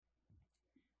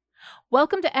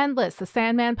Welcome to Endless, the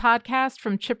Sandman podcast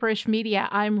from Chipperish Media.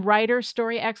 I'm writer,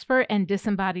 story expert, and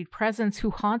disembodied presence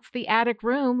who haunts the attic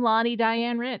room, Lonnie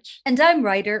Diane Rich. And I'm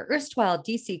writer, erstwhile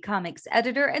DC Comics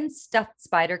editor, and stuffed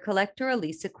spider collector,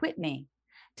 Elisa Whitney.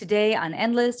 Today on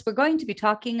Endless, we're going to be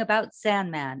talking about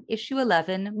Sandman, issue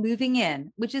 11, Moving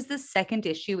In, which is the second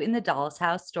issue in the Doll's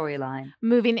House storyline.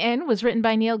 Moving In was written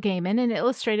by Neil Gaiman and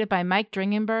illustrated by Mike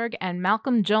Dringenberg and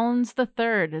Malcolm Jones III.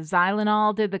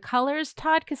 Xylenol did the colors,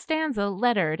 Todd Costanza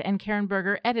lettered, and Karen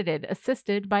Berger edited,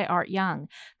 assisted by Art Young.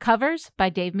 Covers by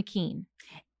Dave McKean.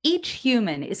 Each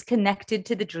human is connected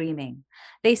to the dreaming.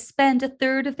 They spend a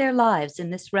third of their lives in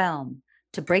this realm.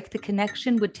 To break the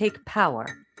connection would take power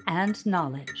and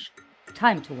knowledge.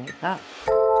 Time to wake up.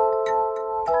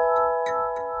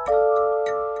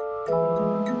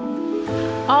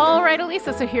 All right,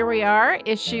 Elisa, so here we are,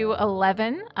 issue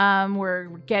 11. We're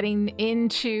getting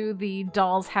into the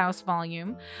Doll's House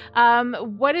volume.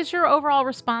 What is your overall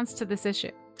response to this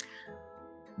issue?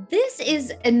 This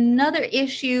is another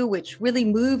issue which really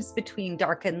moves between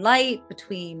dark and light,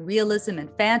 between realism and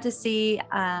fantasy,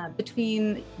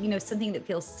 between, something that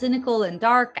feels cynical and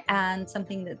dark and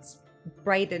something that's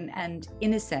bright and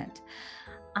innocent.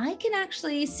 I can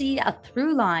actually see a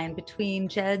through line between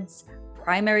Jed's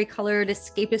primary colored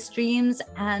escapist dreams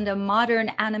and a modern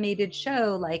animated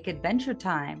show like Adventure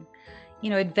Time.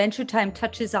 Adventure Time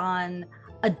touches on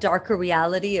a darker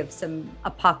reality of some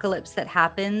apocalypse that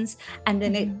happens, and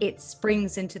then it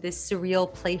springs into this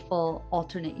surreal, playful,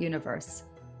 alternate universe.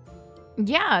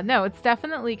 Yeah, no, it's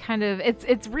definitely kind of,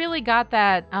 it's really got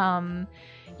that,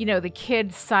 the kid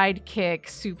sidekick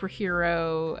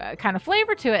superhero kind of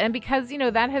flavor to it. And because,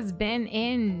 that has been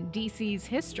in DC's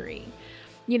history.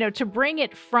 To bring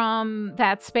it from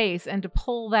that space and to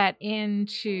pull that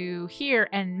into here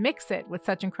and mix it with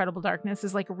such incredible darkness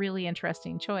is like a really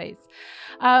interesting choice.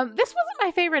 This wasn't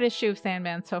my favorite issue of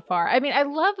Sandman so far. I mean, I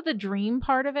love the dream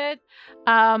part of it.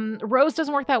 Rose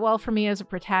doesn't work that well for me as a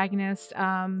protagonist.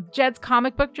 Jed's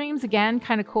comic book dreams, again,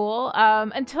 kind of cool.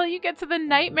 Until you get to the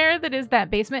nightmare that is that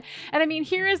basement. And I mean,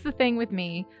 here is the thing with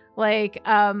me. Like,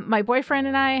 my boyfriend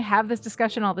and I have this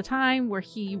discussion all the time where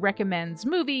he recommends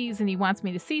movies and he wants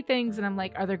me to see things. And I'm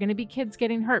like, are there going to be kids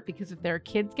getting hurt? Because if there are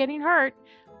kids getting hurt,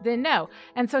 then no.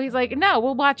 And so he's like, no,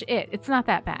 we'll watch It. It's not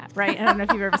that bad, right? I don't know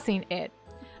if you've ever seen It.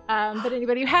 But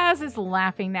anybody who has is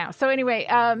laughing now. So anyway,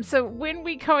 so when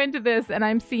we go into this and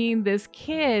I'm seeing this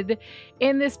kid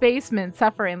in this basement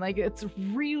suffering, like it's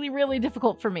really, really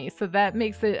difficult for me. So that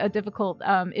makes it a difficult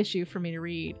issue for me to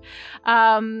read.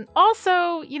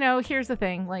 Also, here's the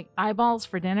thing, like eyeballs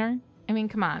for dinner. I mean,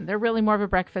 come on, they're really more of a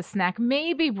breakfast snack,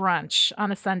 maybe brunch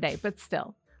on a Sunday, but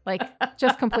still like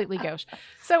just completely gauche.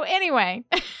 So anyway,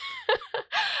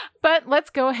 but let's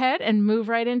go ahead and move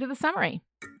right into the summary.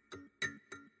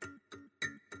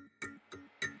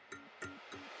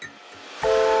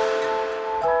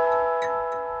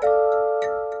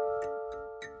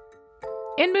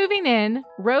 In Moving In,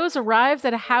 Rose arrives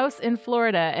at a house in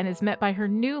Florida and is met by her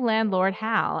new landlord,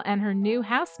 Hal, and her new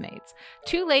housemates,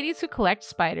 two ladies who collect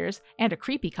spiders, and a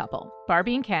creepy couple,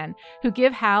 Barbie and Ken, who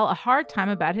give Hal a hard time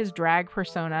about his drag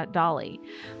persona, Dolly.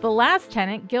 The last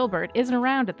tenant, Gilbert, isn't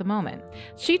around at the moment.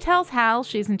 She tells Hal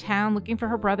she's in town looking for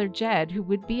her brother, Jed, who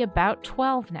would be about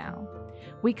 12 now.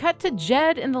 We cut to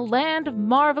Jed in the land of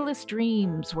marvelous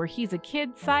dreams, where he's a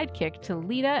kid sidekick to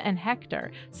Lita and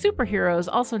Hector, superheroes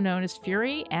also known as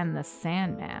Fury and the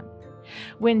Sandman.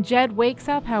 When Jed wakes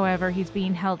up, however, he's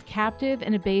being held captive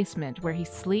in a basement where he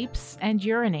sleeps and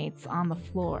urinates on the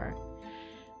floor.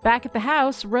 Back at the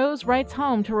house, Rose writes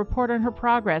home to report on her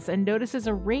progress and notices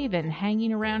a raven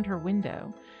hanging around her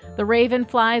window. The raven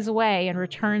flies away and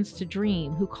returns to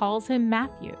Dream, who calls him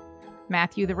Matthew.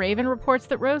 Matthew the Raven reports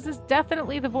that Rose is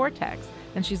definitely the Vortex,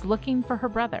 and she's looking for her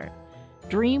brother.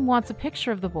 Dream wants a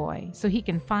picture of the boy so he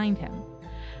can find him.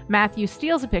 Matthew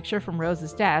steals a picture from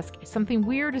Rose's desk. Something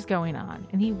weird is going on,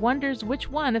 and he wonders which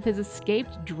one of his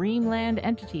escaped Dreamland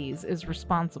entities is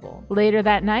responsible. Later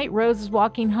that night, Rose is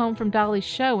walking home from Dolly's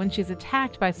show when she's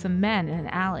attacked by some men in an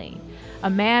alley. A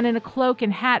man in a cloak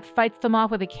and hat fights them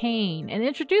off with a cane and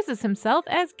introduces himself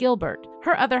as Gilbert,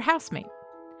 her other housemate.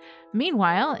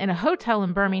 Meanwhile, in a hotel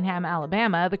in Birmingham,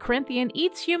 Alabama, the Corinthian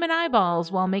eats human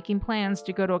eyeballs while making plans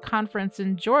to go to a conference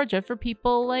in Georgia for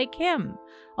people like him.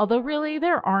 Although really,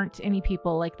 there aren't any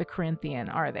people like the Corinthian,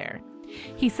 are there?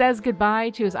 He says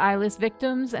goodbye to his eyeless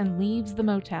victims and leaves the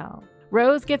motel.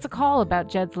 Rose gets a call about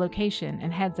Jed's location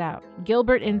and heads out.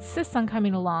 Gilbert insists on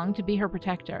coming along to be her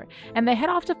protector, and they head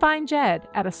off to find Jed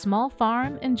at a small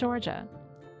farm in Georgia.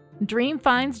 Dream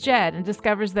finds Jed and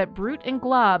discovers that Brute and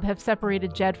Glob have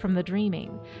separated Jed from the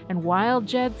dreaming, and while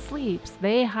Jed sleeps,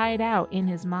 they hide out in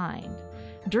his mind.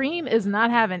 Dream is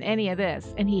not having any of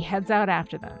this, and he heads out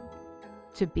after them.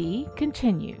 To be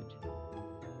continued.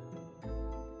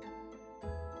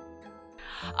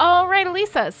 All right,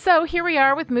 Elisa. So here we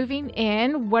are with Moving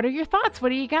In. What are your thoughts? What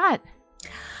do you got?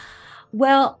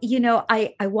 Well,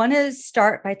 I want to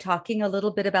start by talking a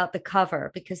little bit about the cover,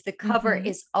 because the cover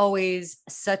is always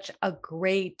such a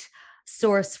great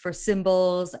source for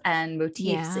symbols and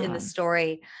motifs in the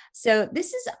story. So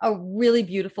this is a really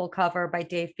beautiful cover by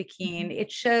Dave McKean.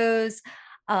 It shows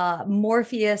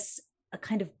Morpheus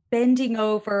kind of bending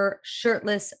over,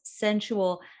 shirtless,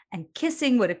 sensual, and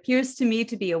kissing what appears to me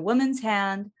to be a woman's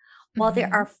hand, while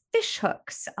there are fish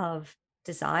hooks of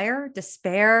desire,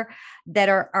 despair that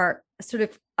are sort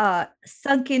of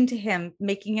sunk into him,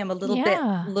 making him a little bit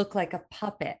look like a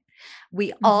puppet.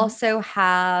 We also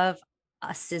have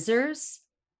scissors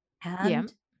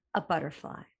and a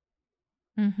butterfly.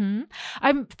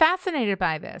 I'm fascinated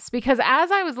by this because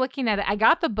as I was looking at it, I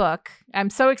got the book. I'm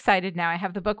so excited now. I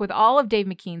have the book with all of Dave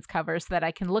McKean's covers so that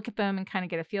I can look at them and kind of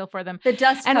get a feel for them. The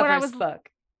Dust Covers book.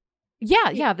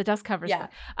 Yeah, the Dust Covers. Yeah.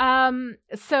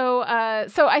 So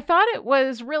I thought it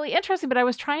was really interesting, but I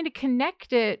was trying to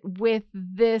connect it with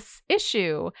this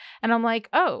issue, and I'm like,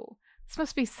 oh, this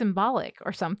must be symbolic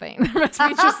or something. There must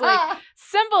be just like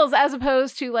symbols as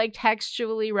opposed to like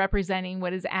textually representing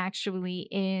what is actually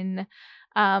in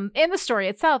the story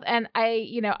itself. And I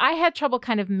had trouble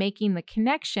kind of making the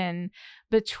connection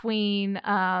between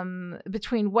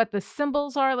what the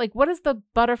symbols are. Like, what is the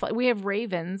butterfly? We have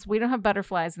ravens. We don't have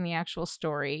butterflies in the actual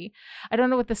story. I don't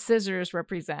know what the scissors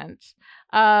represent.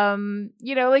 Do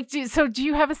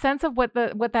you have a sense of what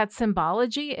that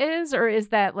symbology is, or is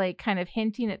that like kind of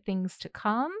hinting at things to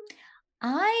come?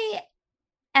 I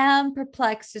am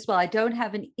perplexed as well. I don't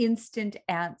have an instant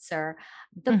answer.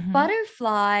 The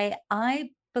butterfly,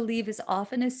 I believe, is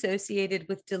often associated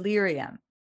with delirium.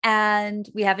 And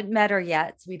we haven't met her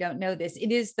yet, so we don't know this.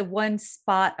 It is the one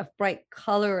spot of bright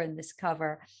color in this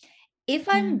cover. If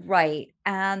I'm right,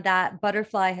 and that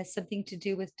butterfly has something to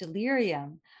do with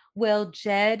delirium, well,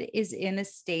 Jed is in a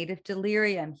state of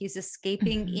delirium. He's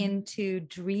escaping into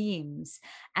dreams.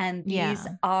 And these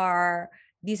are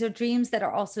dreams that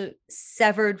are also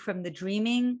severed from the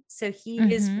dreaming. So he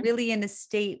is really in a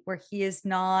state where he is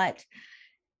not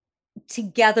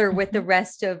together with the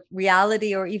rest of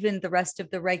reality or even the rest of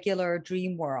the regular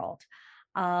dream world.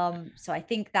 So I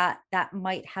think that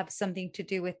might have something to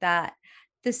do with that.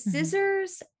 The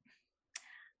scissors,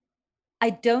 I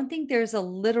don't think there's a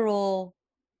literal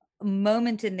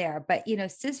moment in there, but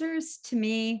scissors to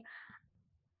me,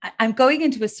 I'm going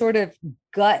into a sort of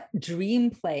gut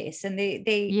dream place, and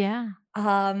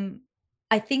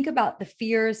I think about the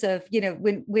fears of,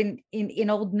 when in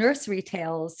old nursery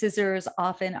tales, scissors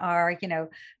often are,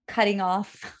 cutting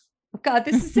off. Oh God,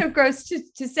 this is so gross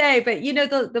to say, but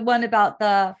the one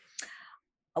about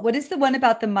what is the one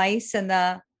about the mice and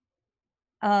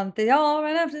they all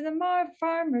run after the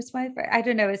farmer's wife. I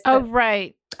don't know.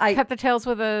 Right. I cut the tails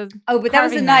with a but that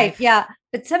was a knife. Yeah.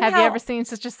 But somehow, have you ever seen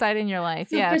such a sight in your life?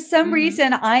 So for some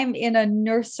reason, I'm in a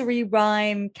nursery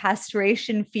rhyme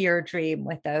castration fear dream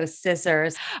with those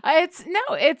scissors.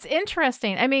 It's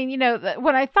interesting. I mean,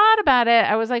 when I thought about it,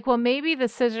 I was like, well, maybe the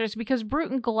scissors, because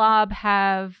Brute and Glob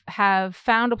have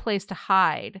found a place to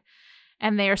hide.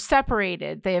 And they are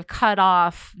separated. They have cut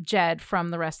off Jed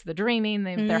from the rest of the dreaming.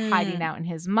 They're hiding out in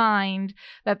his mind,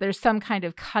 that there's some kind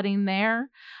of cutting there.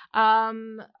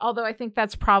 Although I think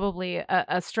that's probably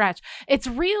a stretch. It's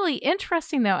really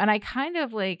interesting, though. And I kind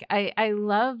of I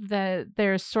love that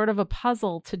there's sort of a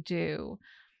puzzle to do,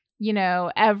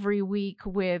 every week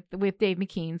with Dave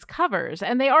McKean's covers.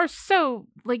 And they are so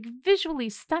visually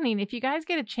stunning. If you guys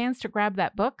get a chance to grab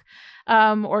that book,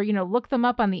 or, look them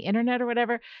up on the internet or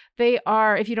whatever, they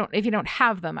are, if you don't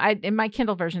have them, my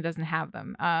Kindle version doesn't have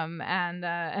them.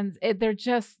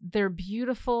 They're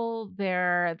beautiful.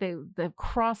 They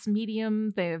cross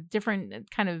medium. They have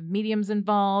different kind of mediums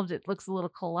involved. It looks a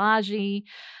little collagey.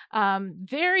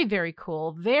 Very, very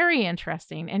cool. Very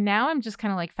interesting. And now I'm just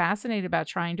kind of fascinated about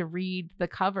trying to read the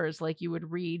covers like you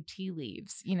would read tea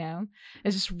leaves.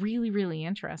 It's just really, really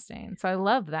interesting. So I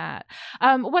love that.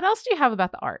 What else do you have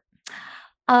about the art?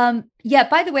 By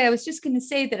the way, I was just going to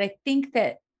say that I think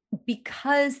that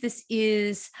because this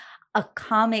is a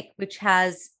comic which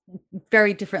has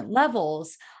very different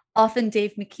levels, often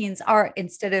Dave McKean's art,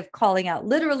 instead of calling out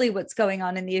literally what's going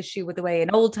on in the issue with the way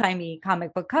an old-timey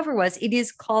comic book cover was, it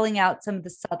is calling out some of the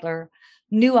subtler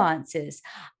nuances.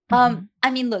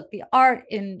 I mean, look, the art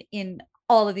in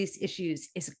all of these issues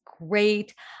is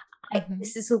great.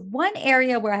 This is one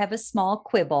area where I have a small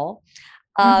quibble.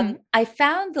 I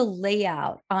found the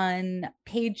layout on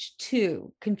page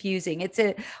 2 confusing.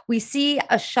 We see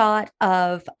a shot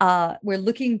of, we're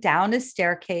looking down a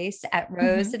staircase at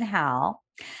Rose and Hal.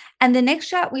 And the next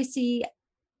shot, we see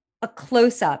a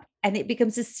close-up, and it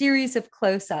becomes a series of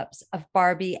close-ups of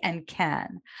Barbie and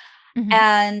Ken.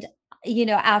 And,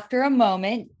 after a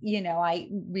moment, I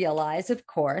realize, of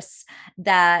course,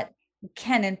 that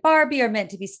Ken and Barbie are meant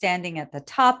to be standing at the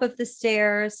top of the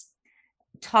stairs,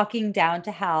 talking down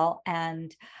to Hal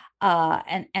and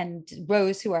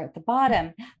Rose, who are at the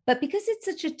bottom. But because it's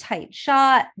such a tight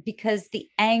shot, because the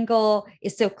angle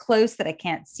is so close that I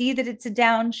can't see that it's a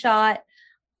down shot,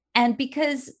 and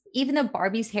because even though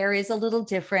Barbie's hair is a little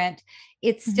different,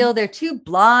 it's still, they're two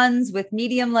blondes with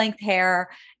medium length hair,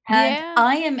 and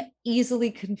I am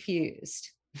easily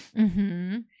confused.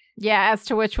 Yeah, as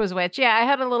to which was which. Yeah, I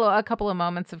had a couple of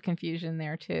moments of confusion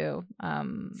there too,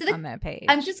 on that page.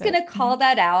 I'm just going to call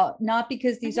that out, not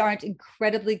because these aren't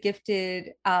incredibly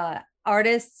gifted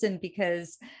artists and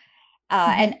because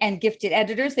and gifted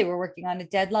editors, they were working on a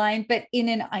deadline, but in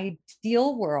an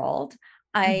ideal world,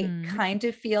 I kind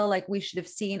of feel like we should have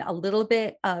seen a little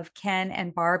bit of Ken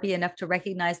and Barbie, enough to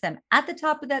recognize them at the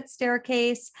top of that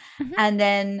staircase. And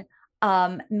then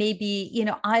maybe,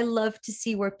 I love to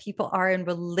see where people are in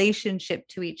relationship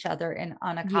to each other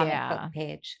on a comic book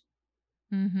page.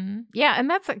 Yeah, and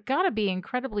that's got to be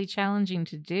incredibly challenging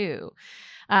to do,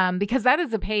 because that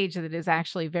is a page that is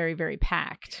actually very, very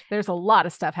packed. There's a lot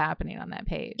of stuff happening on that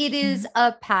page. It is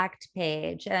a packed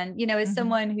page. And, as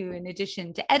someone who, in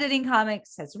addition to editing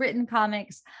comics, has written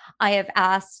comics, I have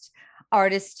asked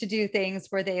artists to do things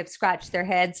where they have scratched their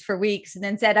heads for weeks and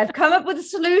then said, I've come up with a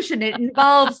solution. It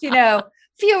involves,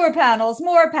 fewer panels,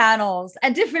 more panels,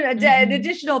 an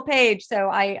additional page. So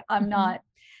I'm not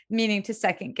meaning to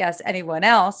second guess anyone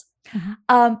else.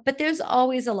 But there's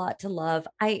always a lot to love.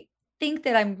 I think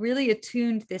that I'm really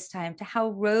attuned this time to how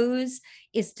Rose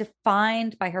is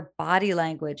defined by her body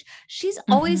language. She's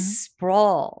always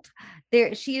sprawled.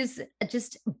 She is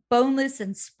just boneless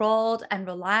and sprawled and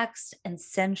relaxed and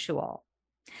sensual.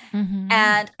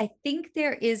 And I think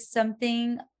there is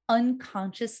something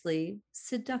unconsciously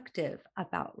seductive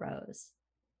about Rose.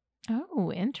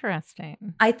 Oh,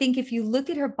 interesting. I think if you look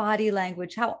at her body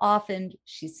language, how often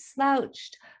she's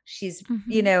slouched, she's,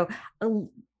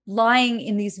 lying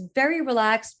in these very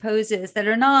relaxed poses that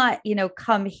are not,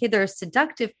 come hither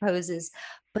seductive poses,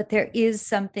 but there is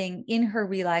something in her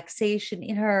relaxation,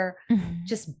 in her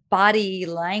just body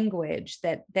language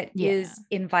that is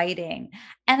inviting.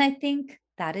 And I think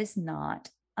that is not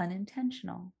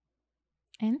unintentional.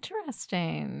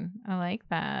 Interesting. I like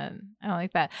that.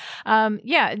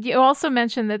 Yeah. You also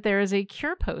mentioned that there is a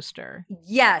Cure poster.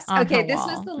 Yes. Okay. This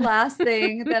was the last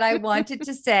thing that I wanted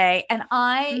to say. And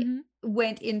I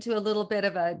went into a little bit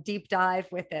of a deep dive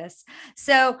with this.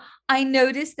 So I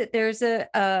noticed that there's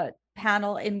a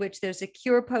panel in which there's a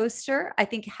Cure poster. I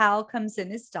think Hal comes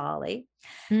in as Dolly,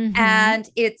 and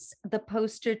it's the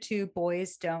poster to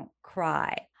Boys Don't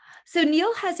Cry. So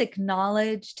Neil has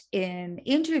acknowledged in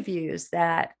interviews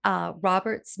that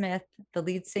Robert Smith, the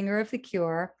lead singer of The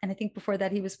Cure, and I think before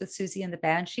that he was with Susie and the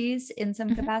Banshees in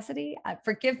some capacity.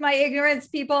 Forgive my ignorance,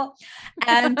 people.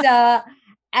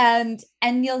 And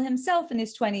Neil himself in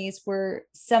his 20s were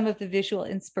some of the visual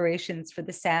inspirations for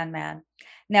the Sandman.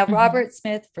 Now, Robert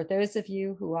Smith, for those of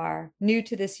you who are new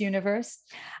to this universe,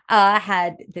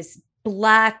 had this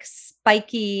black,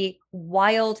 spiky,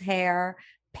 wild hair,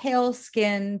 pale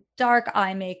skin, dark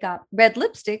eye makeup, red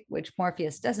lipstick, which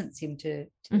Morpheus doesn't seem to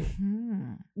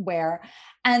wear,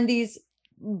 and these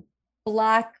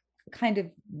black kind of,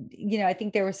 I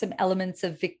think there were some elements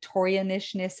of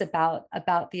Victorianishness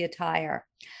about the attire.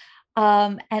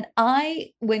 And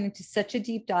I went into such a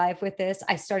deep dive with this.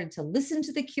 I started to listen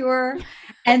to The Cure,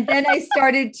 and then I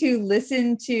started to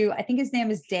listen to, I think his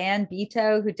name is Dan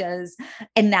Beto, who does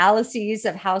analyses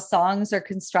of how songs are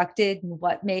constructed and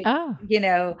what made,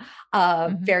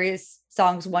 various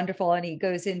songs wonderful. And he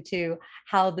goes into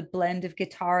how the blend of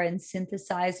guitar and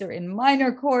synthesizer in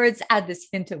minor chords add this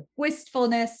hint of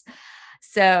wistfulness.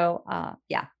 So,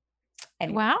 yeah.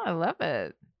 Anyway. Wow, I love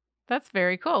it. That's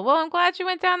very cool. Well, I'm glad you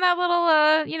went down that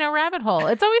little, rabbit hole.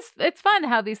 It's fun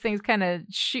how these things kind of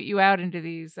shoot you out into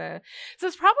these. So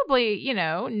it's probably,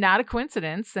 not a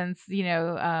coincidence since,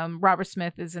 Robert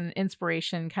Smith is an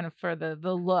inspiration kind of for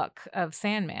the look of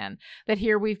Sandman, that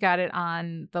here we've got it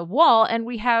on the wall and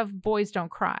we have Boys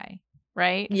Don't Cry,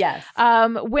 right? Yes.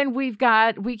 When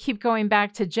we keep going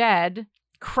back to Jed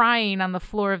crying on the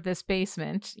floor of this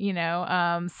basement,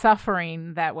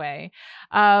 suffering that way.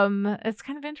 It's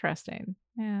kind of interesting.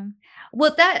 Yeah.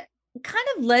 Well, kind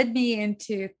of led me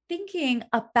into thinking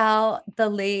about the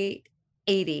late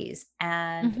 80s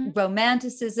and Mm-hmm.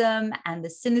 romanticism and the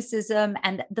cynicism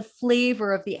and the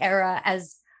flavor of the era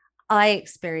as I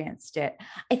experienced it.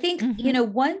 I think,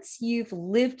 Mm-hmm. once you've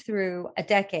lived through a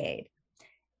decade,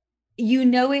 you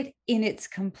know it in its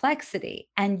complexity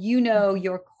and you know Mm-hmm.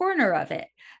 your corner of it.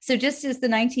 So just as the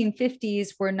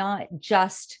 1950s were not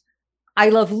just I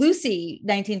Love Lucy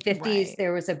 1950s, Right.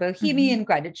 there was a Mm-hmm. Bohemian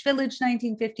Greenwich Village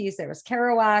 1950s, there was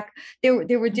Kerouac, there were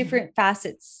Mm-hmm. different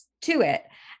facets to it.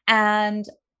 And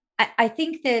I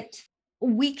think that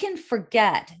we can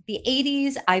forget the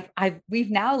 80s. We've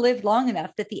now lived long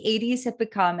enough that the 80s have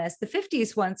become, as the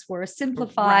 50s once were,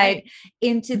 simplified Right.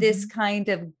 into this Mm-hmm. kind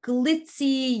of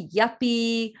glitzy,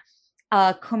 yuppie,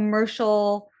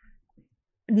 commercial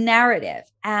narrative.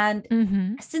 And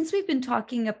Mm-hmm. since we've been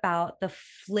talking about the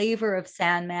flavor of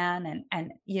Sandman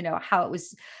and how it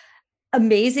was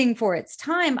amazing for its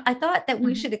time, I thought that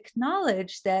we Mm-hmm. should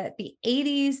acknowledge that the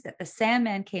 80s that the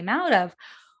Sandman came out of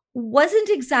wasn't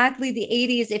exactly the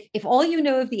 80s. If all you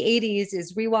know of the 80s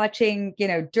is rewatching,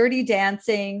 Dirty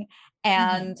Dancing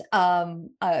Mm-hmm.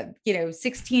 and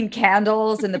 16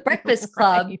 Candles and The Breakfast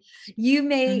Club, Right. you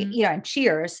may, Mm-hmm. and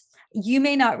Cheers, you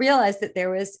may not realize that there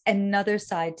was another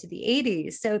side to the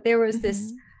 80s. So there was this,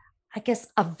 Mm-hmm. I guess,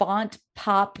 avant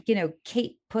pop,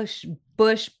 Kate Bush,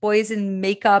 boys in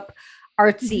makeup, Mm-hmm.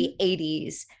 artsy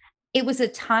 80s. It was a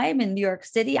time in New York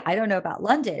City. I don't know about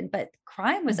London, but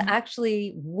crime was Mm-hmm.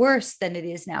 actually worse than it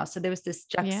is now. So there was this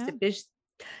Yeah. juxtaposition.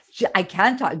 I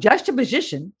can't talk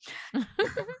juxtaposition.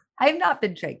 I've not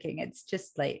been drinking. It's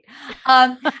just late.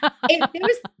 Um,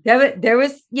 there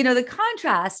was the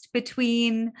contrast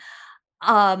between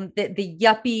the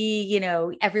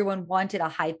yuppie, everyone wanted a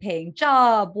high paying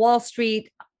job, Wall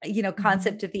Street, Mm-hmm.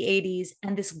 concept of the 80s,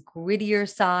 and this grittier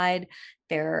side.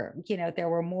 There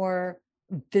were more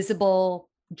visible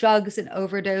drugs and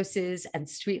overdoses and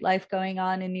street life going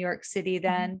on in New York City Mm-hmm.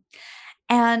 then.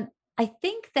 And I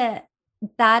think that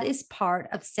that is part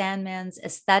of Sandman's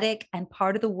aesthetic and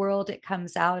part of the world it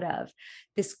comes out of.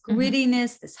 This Mm-hmm.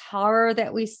 grittiness, this horror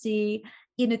that we see.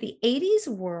 The 80s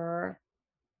were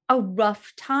a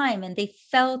rough time and they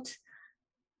felt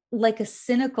like a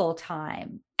cynical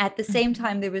time. At the same Mm-hmm.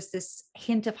 time, there was this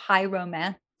hint of high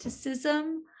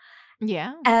romanticism.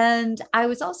 Yeah. And I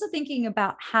was also thinking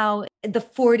about how the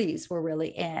 40s were really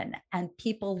in, and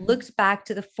people Mm-hmm. looked back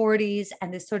to the 40s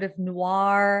and this sort of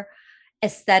noir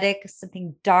aesthetic,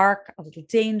 something dark, a little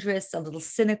dangerous, a little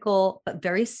cynical, but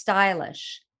very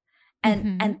stylish. And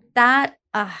Mm-hmm. and that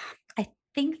I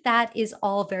think that is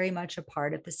all very much a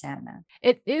part of the Sandman.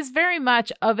 It is very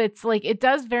much of its like it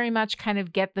does very much kind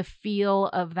of get the feel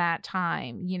of that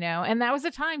time, and that was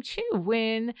a time too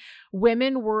when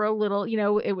women were a little,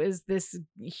 it was this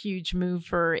huge move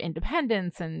for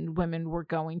independence and women were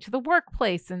going to the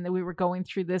workplace and that we were going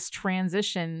through this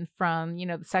transition from,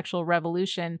 the sexual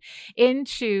revolution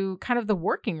into kind of the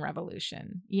working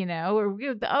revolution, or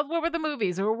what were the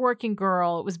movies? It were Working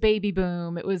Girl, it was Baby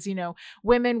Boom, it was,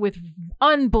 women with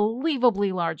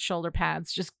unbelievably large shoulder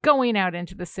pads just going out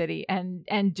into the city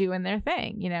and doing their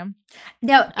thing.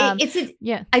 Now, um it's a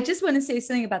yeah. I just want to say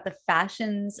something about the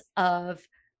fashions of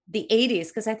the 80s,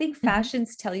 because I think Hmm.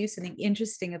 fashions tell you something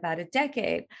interesting about a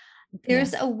decade. Yeah.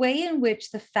 There's a way in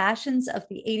which the fashions of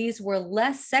the 80s were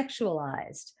less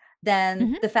sexualized than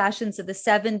Hmm. the fashions of the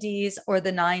 70s or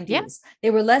the Yeah. 90s.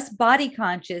 They were less body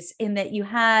conscious in that you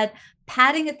had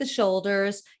padding at the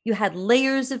shoulders, you had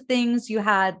layers of things, you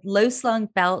had low slung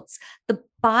belts. The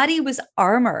body was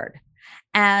armored.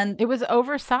 And It was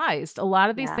oversized. A lot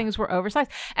of these yeah. things were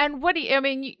oversized. And what do you, I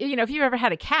mean, if you've ever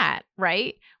had a cat,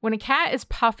 right? When a cat is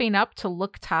puffing up to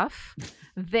look tough,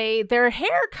 their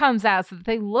hair comes out so that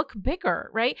they look bigger,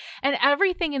 right? And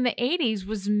everything in the 80s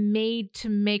was made to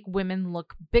make women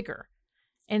look bigger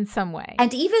in some way,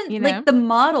 And even you like know? the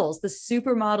models, the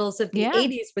supermodels of the Yeah.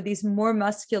 80s were these more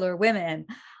muscular women.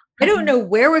 I don't Mhm. know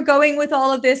where we're going with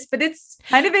all of this, but it's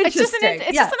kind of interesting. It's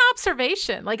just Yeah. an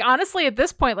observation. Like honestly, at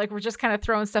this point, like we're just kind of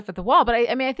throwing stuff at the wall. But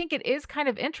I mean, I think it is kind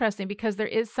of interesting because there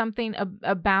is something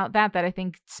about that I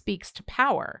think speaks to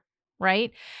power,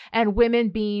 right? And women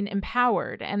being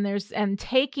empowered, and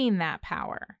taking that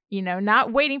power.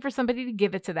 Not waiting for somebody to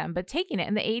give it to them, but taking it.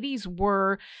 And the '80s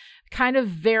were kind of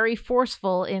very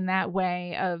forceful in that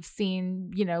way of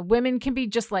seeing, women can be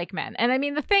just like men. And I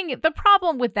mean, the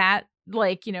problem with that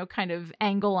like, kind of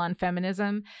angle on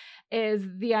feminism is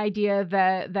the idea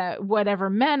that whatever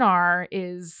men are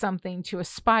is something to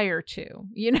aspire to,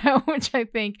 which I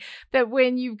think that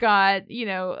when you've got,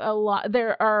 a lot,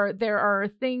 there are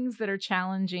things that are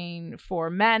challenging for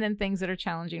men and things that are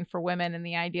challenging for women. And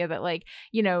the idea that like,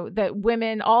 that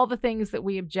women, all the things that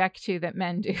we object to that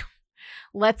men do,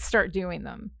 let's start doing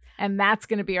them. And that's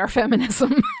going to be our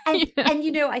feminism. And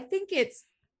I think it's,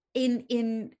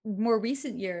 in more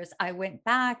recent years, I went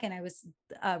back and I was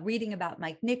reading about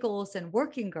Mike Nichols and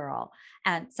Working Girl.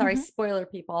 And sorry, spoiler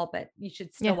people, but you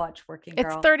should still watch Working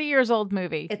Girl. It's 30 years old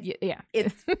movie.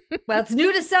 It's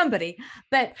new to somebody,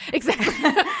 but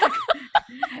exactly.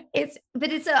 it's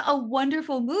a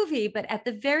wonderful movie. But at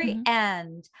the very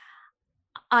end,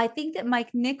 I think that Mike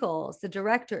Nichols, the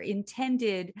director,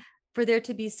 intended for there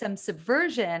to be some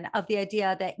subversion of the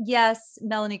idea that, yes,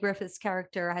 Melanie Griffith's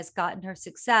character has gotten her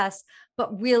success,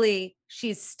 but really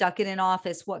she's stuck in an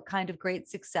office. What kind of great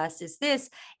success is this?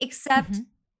 Except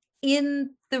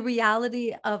in the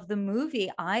reality of the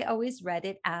movie, I always read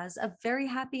it as a very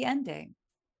happy ending.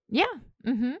 Yeah.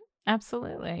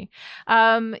 Absolutely.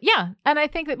 Yeah. And I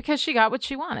think that because she got what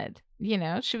she wanted,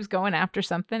 she was going after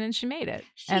something and she made it.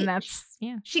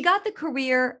 She got the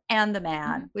career and the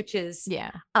man, which is,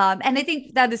 and I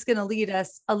think that is going to lead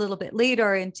us a little bit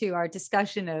later into our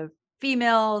discussion of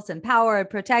females and power and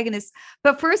protagonists.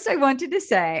 But first I wanted to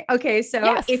say, okay,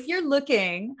 so if you're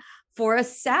looking for a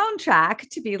soundtrack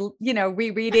to be,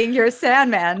 rereading your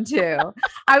Sandman to,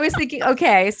 I was thinking,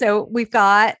 okay, so we've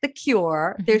got The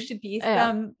Cure. There should be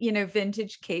some,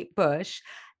 vintage Kate Bush.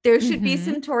 There should be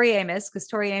some Tori Amos, because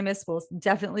Tori Amos will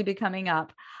definitely be coming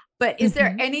up. But is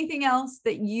there anything else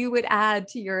that you would add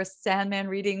to your Sandman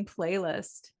reading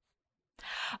playlist?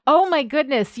 Oh my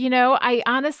goodness. I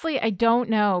honestly don't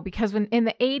know, because when in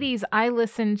the 80s, I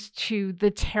listened to the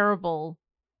terrible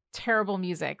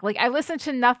music. Like I listened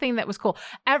to nothing that was cool.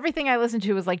 Everything I listened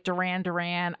to was like Duran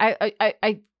Duran.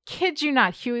 I kid you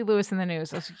not, Huey Lewis and the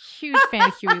News. I was a huge fan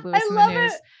of Huey Lewis and the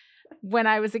News when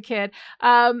I was a kid.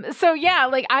 So yeah,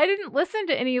 like I didn't listen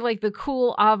to any like the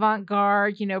cool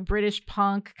avant-garde, British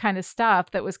punk kind of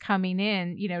stuff that was coming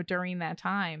in, during that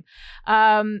time.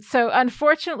 So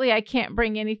unfortunately I can't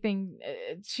bring anything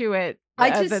to it.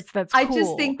 That's cool. I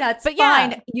just think that's fine.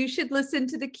 Yeah. You should listen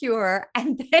to The Cure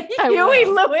and then Huey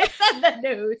Lewis and the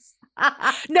News.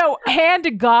 No, hand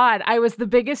to God, I was the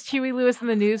biggest Huey Lewis and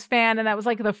the News fan, and that was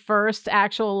like the first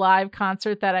actual live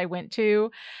concert that I went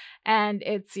to. And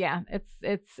it's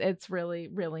really,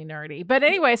 really nerdy. But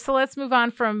anyway, so let's move on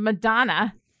from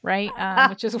Madonna, right?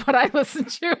 Which is what I listened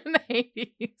to in the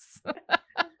 80s.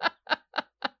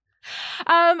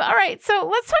 All right, so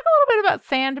let's talk a little bit about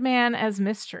Sandman as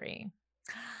mystery.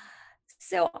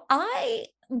 So I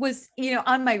was,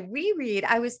 on my reread,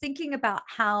 I was thinking about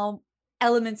how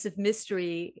elements of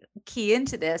mystery key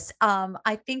into this.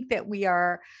 I think that we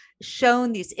are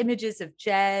shown these images of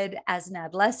Jed as an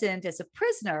adolescent, as a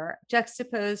prisoner,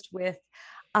 juxtaposed with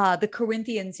the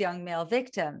Corinthians' young male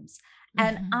victims.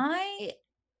 And I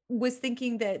was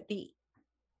thinking that the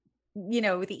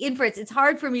inference, it's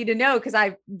hard for me to know because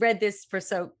I read this for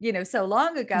so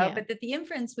long ago, but that the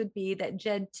inference would be that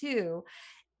Jed too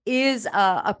is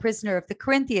a prisoner of the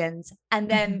Corinthians. And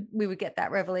then we would get that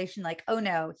revelation like, oh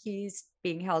no, he's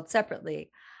being held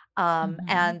separately.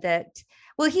 And that,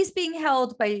 well, he's being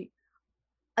held by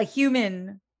a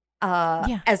human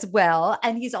as well.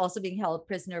 And he's also being held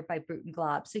prisoner by Brute and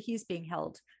Glob. So he's being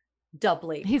held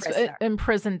doubly. He's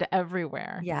imprisoned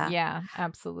everywhere. Yeah,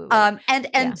 absolutely.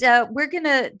 We're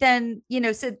gonna then,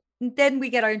 so then we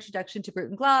get our introduction to Brute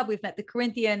and Glob. We've met the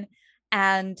Corinthian,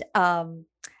 and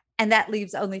that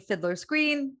leaves only Fiddler's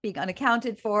Green being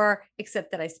unaccounted for,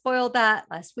 except that I spoiled that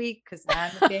last week because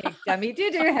I'm a big dummy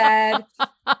doo-doo head.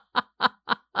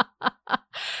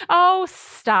 Oh,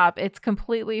 stop. It's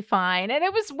completely fine. And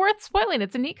it was worth spoiling.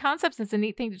 It's a neat concept. It's a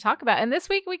neat thing to talk about. And this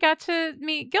week we got to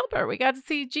meet Gilbert. We got to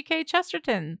see G.K.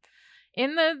 Chesterton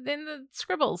in the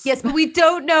scribbles. Yes, but we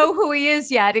don't know who he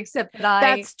is yet, except that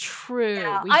That's true.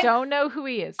 Yeah, we don't know who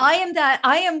he is. I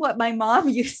am what my mom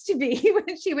used to be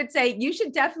when she would say, you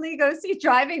should definitely go see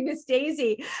Driving Miss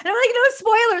Daisy. And I'm like, no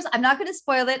spoilers. I'm not going to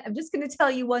spoil it. I'm just going to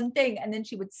tell you one thing. And then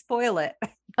she would spoil it.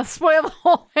 I'll spoil the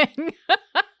whole thing.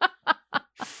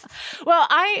 Well,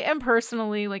 I am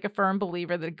personally like a firm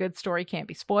believer that a good story can't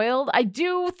be spoiled. I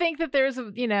do think that there's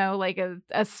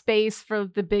a space for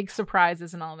the big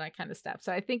surprises and all that kind of stuff.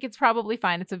 So I think it's probably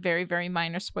fine. It's a very, very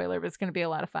minor spoiler, but it's going to be a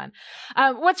lot of fun.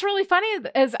 What's really funny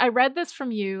is I read this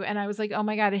from you and I was like, oh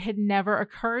my God, it had never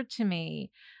occurred to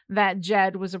me that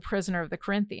Jed was a prisoner of the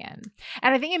Corinthian.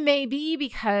 And I think it may be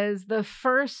because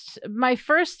my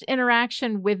first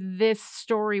interaction with this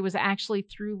story was actually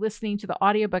through listening to the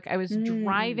audiobook. I was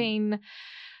driving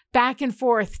back and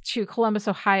forth to Columbus,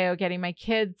 Ohio, getting my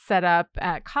kids set up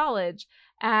at college.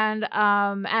 And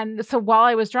so while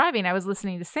I was driving, I was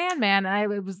listening to Sandman, and I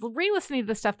was re-listening to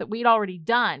the stuff that we'd already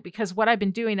done, because what I've been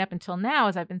doing up until now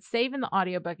is I've been saving the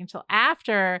audiobook until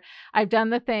after I've done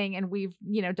the thing and we've,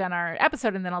 done our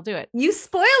episode, and then I'll do it. You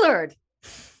spoilered.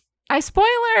 I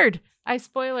spoilered.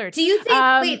 Do you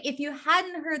think, wait, if you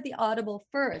hadn't heard the Audible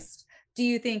first, do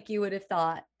you think you would have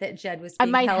thought that Jed was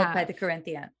being held by the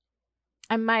Corinthian?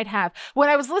 I might have. When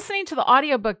I was listening to the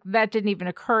audiobook, that didn't even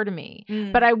occur to me.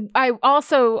 But I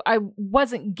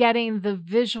wasn't getting the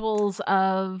visuals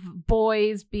of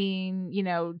boys being,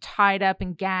 tied up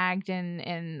and gagged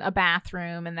in a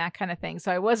bathroom and that kind of thing.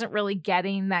 So I wasn't really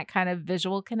getting that kind of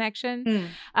visual connection.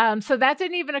 So that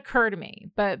didn't even occur to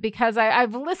me. But because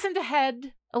I've listened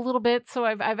ahead a little bit, so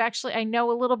I know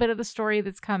a little bit of the story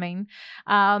that's coming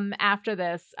after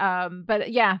this. But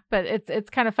it's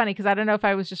kind of funny because I don't know if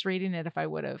I was just reading it, if I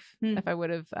would have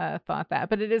thought that.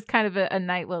 But it is kind of a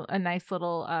nice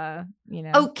little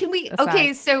Oh, can we? aside.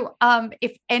 Okay, so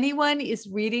if anyone is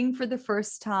reading for the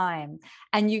first time,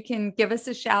 and you can give us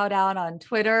a shout out on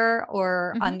Twitter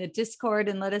or on the Discord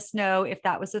and let us know if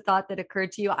that was a thought that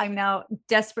occurred to you. I'm now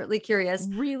desperately curious.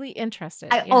 Really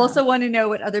interested. I also want to know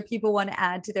what other people want to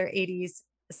add to their 80s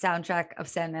soundtrack of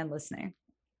Sandman listening.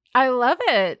 I love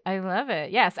it.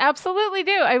 Yes, absolutely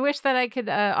do. I wish that I could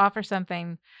offer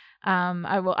something.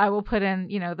 I will put in,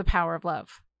 The Power of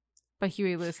Love by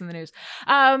Huey Lewis and the News.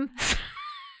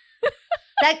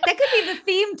 That could be the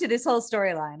theme to this whole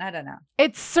storyline. I don't know.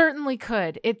 It certainly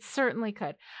could.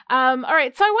 All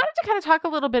right. So I wanted to kind of talk a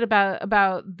little bit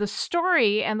about the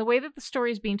story and the way that the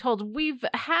story is being told. We've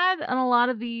had on a lot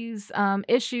of these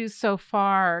issues so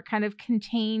far kind of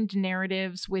contained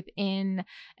narratives within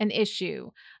an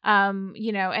issue,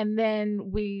 and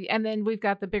then we've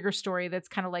got the bigger story that's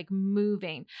kind of like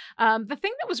moving. The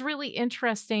thing that was really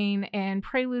interesting in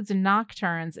Preludes and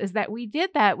Nocturnes is that we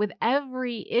did that with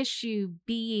every issue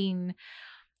being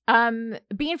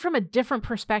from a different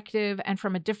perspective and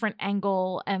from a different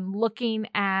angle, and looking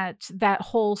at that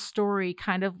whole story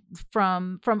kind of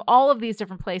from all of these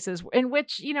different places, in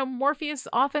which, Morpheus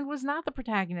often was not the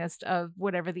protagonist of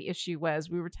whatever the issue was.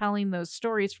 We were telling those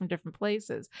stories from different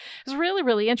places. It was really,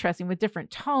 really interesting, with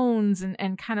different tones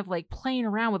and kind of like playing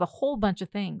around with a whole bunch of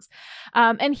things.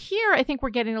 And here I think we're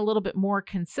getting a little bit more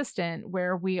consistent,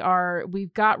 where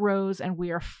we've got Rose and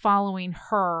we are following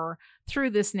her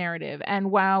through this narrative.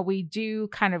 And while we do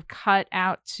kind of cut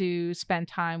out to spend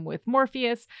time with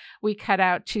Morpheus, we cut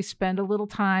out to spend a little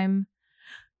time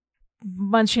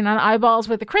munching on eyeballs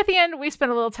with the Corinthian. We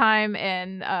spend a little time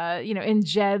in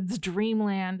Jed's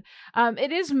dreamland.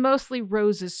 It is mostly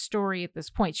Rose's story at this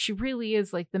point. She really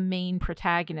is like the main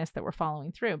protagonist that we're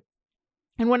following through.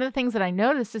 And one of the things that I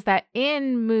noticed is that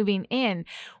in moving in,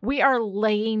 we are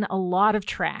laying a lot of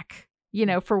track,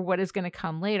 for what is going to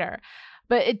come later.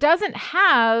 But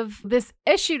this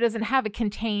issue doesn't have a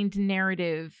contained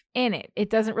narrative in it. It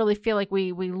doesn't really feel like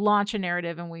we launch a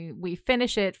narrative and we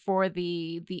finish it for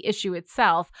the issue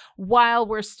itself, while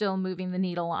we're still moving the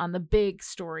needle on the big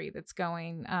story that's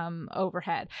going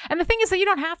overhead. And the thing is that you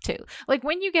don't have to. Like,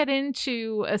 when you get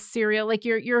into a serial, like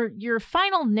your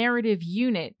final narrative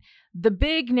unit, the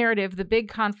big narrative, the big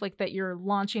conflict that you're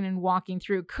launching and walking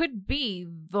through could be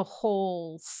the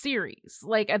whole series,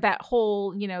 like that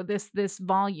whole, this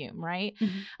volume, right?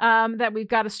 That we've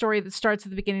got a story that starts at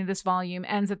the beginning of this volume,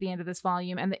 ends at the end of this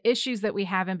volume, and the issues that we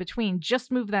have in between just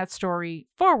move that story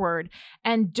forward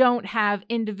and don't have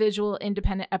individual,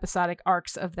 independent, episodic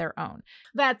arcs of their own.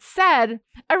 That said,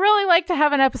 I really like to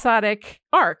have an episodic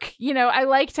arc. I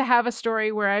like to have a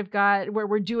story where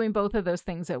we're doing both of those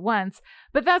things at once,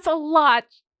 but that's a lot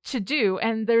to do,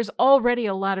 and there's already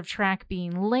a lot of track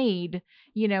being laid,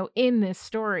 in this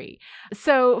story.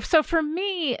 So for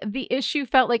me, the issue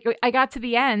felt like I got to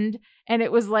the end and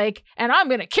it was like, and I'm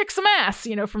gonna kick some ass,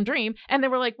 from Dream, and they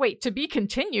were like, wait, to be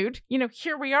continued,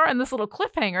 here we are in this little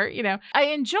cliffhanger. I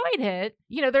enjoyed it.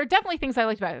 There are definitely things I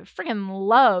liked about it. I freaking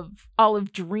love all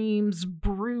of Dream's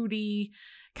broody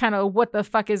kind of what the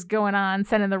fuck is going on,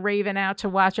 sending the Raven out to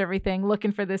watch everything,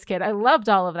 looking for this kid. I loved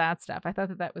all of that stuff. I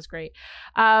thought that was great.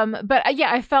 But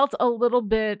I felt a little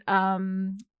bit, I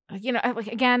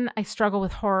struggle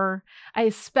with horror. I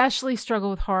especially struggle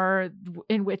with horror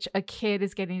in which a kid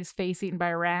is getting his face eaten by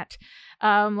a rat.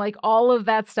 All of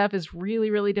that stuff is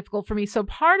really, really difficult for me. So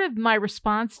part of my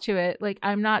response to it,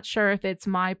 I'm not sure if it's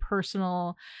my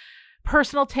personal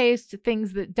personal taste,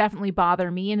 things that definitely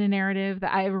bother me in a narrative,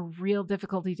 that I have a real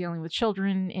difficulty dealing with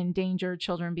children in danger,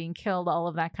 children being killed, all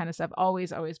of that kind of stuff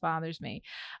always bothers me.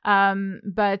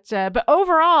 But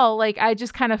overall, like, I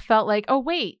just kind of felt like, oh,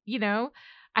 wait,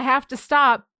 I have to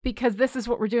stop because this is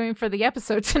what we're doing for the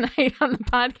episode tonight on the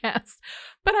podcast.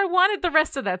 But I wanted the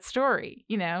rest of that story,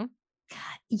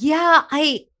 Yeah,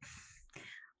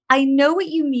 I know what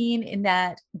you mean in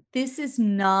that this is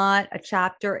not a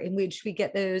chapter in which we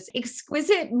get those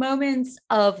exquisite moments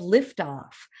of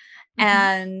liftoff.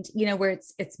 And where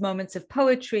it's moments of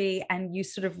poetry and you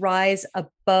sort of rise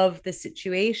above the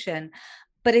situation.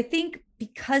 But I think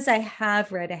because I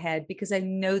have read ahead, because I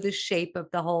know the shape of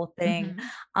the whole thing,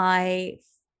 I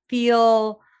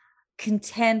feel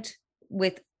content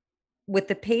with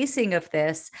the pacing of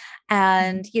this.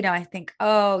 And, I think,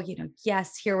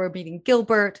 yes, here we're meeting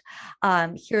Gilbert.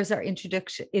 Here's our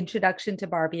introduction to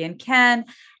Barbie and Ken.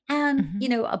 And,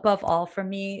 above all, for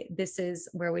me, this is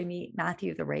where we meet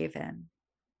Matthew the Raven.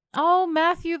 Oh,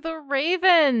 Matthew the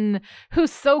Raven,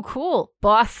 who's so cool.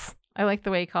 Boss. I like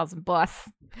the way he calls him boss.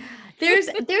 There's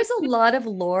a lot of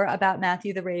lore about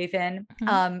Matthew the Raven.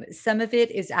 Some of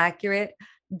it is accurate.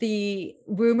 The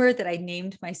rumor that I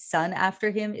named my son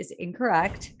after him is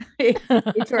incorrect.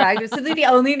 Incorrect. It's simply the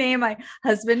only name my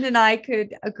husband and I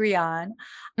could agree on.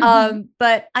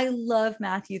 But I love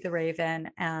Matthew the Raven,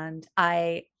 and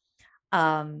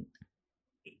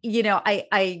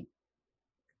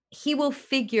he will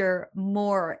figure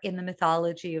more in the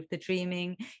mythology of the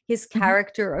Dreaming. His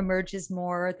character emerges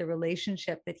more, the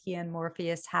relationship that he and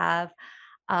Morpheus have.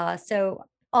 So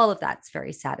all of that's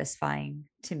very satisfying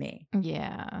to me.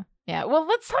 Yeah. Well,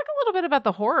 let's talk a little bit about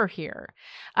the horror here,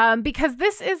 because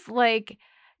this is like,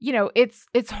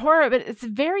 it's horror, but it's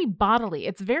very bodily.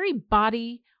 It's very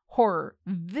body horror,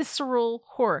 visceral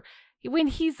horror. When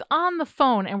he's on the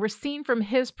phone and we're seeing from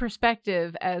his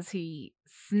perspective as he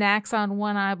snacks on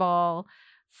one eyeball,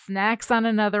 snacks on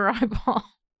another eyeball.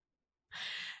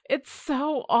 It's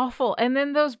so awful. And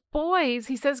then those boys,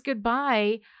 he says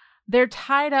goodbye. They're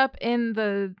tied up in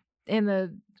the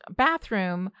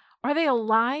bathroom. Are they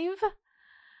alive?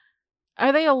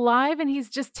 And he's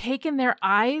just taken their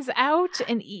eyes out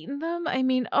and eaten them? I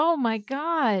mean, oh my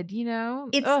God,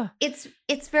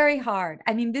 It's very hard.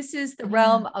 I mean, this is the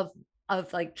realm of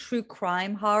like true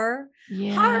crime horror.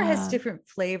 Horror has different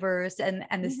flavors, and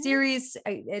the series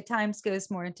at times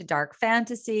goes more into dark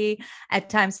fantasy, at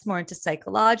times more into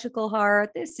psychological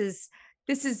horror. This is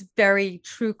very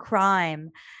true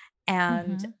crime.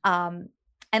 And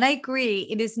and I agree,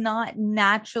 it is not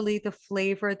naturally the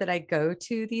flavor that I go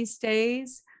to these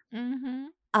days.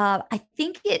 I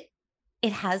think it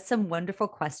has some wonderful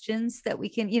questions that we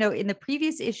can, in the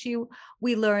previous issue,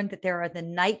 we learned that there are the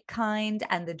night kind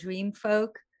and the dream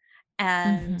folk,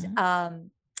 and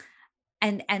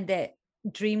that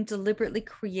dream deliberately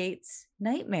creates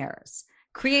nightmares.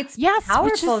 Creates powerful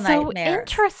which is so nightmares.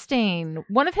 Interesting.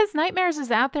 One of his nightmares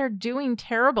is out there doing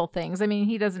terrible things. I mean,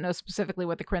 he doesn't know specifically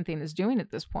what the Corinthian is doing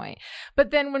at this point.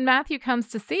 But then when Matthew comes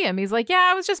to see him, he's like,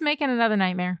 yeah, I was just making another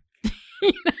nightmare.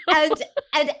 And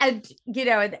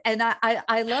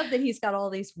I love that he's got all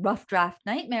these rough draft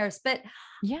nightmares, but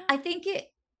I think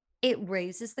it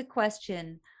raises the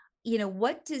question,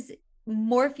 what does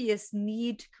Morpheus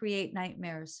need to create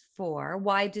nightmares for?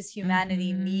 Why does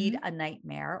humanity need a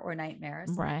nightmare or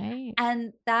nightmares? Right.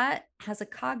 And that has a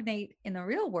cognate in the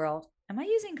real world. Am I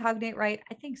using cognate right?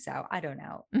 I think so. I don't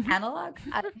know. Analog?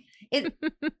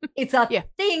 It's a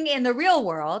thing in the real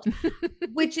world,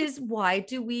 which is, why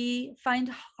do we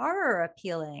find horror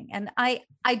appealing? And I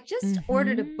just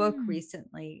ordered a book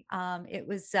recently. It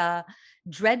was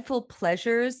Dreadful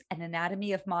Pleasures, An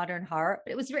Anatomy of Modern Horror.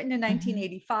 It was written in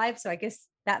 1985, so I guess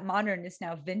that modern is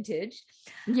now vintage.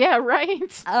 Yeah,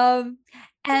 right.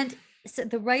 And so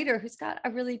the writer, who's got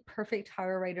a really perfect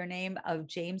horror writer name of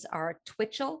James R.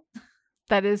 Twitchell.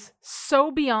 That is so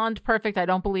beyond perfect. I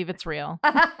don't believe it's real.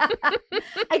 I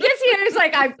guess he was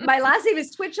like, my last name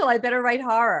is Twitchell. I better write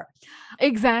horror.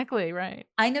 Exactly. Right.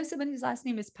 I know someone whose last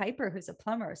name is Piper, who's a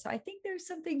plumber. So I think there's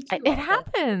something to it.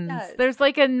 Happens. There's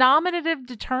like a nominative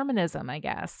determinism, I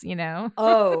guess,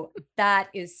 Oh, that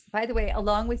is, by the way,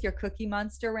 along with your Cookie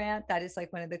Monster rant, that is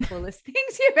like one of the coolest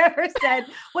things you've ever said.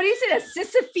 What do you say? A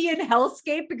Sisyphean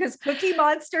hellscape because Cookie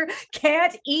Monster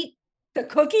can't eat the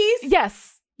cookies?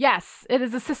 Yes, it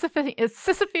is a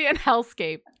Sisyphean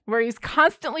hellscape. where he's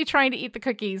constantly trying to eat the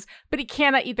cookies, but he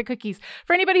cannot eat the cookies.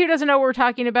 For anybody who doesn't know what we're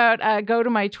talking about, go to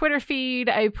my Twitter feed.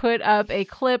 I put up a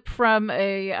clip from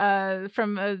a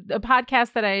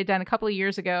podcast that I had done a couple of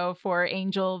years ago for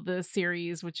Angel, the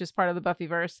series, which is part of the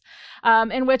Buffyverse,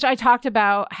 in which I talked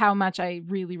about how much I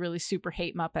really, really super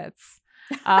hate Muppets.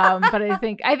 But I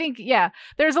think, yeah,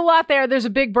 there's a lot there. There's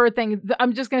a Big Bird thing.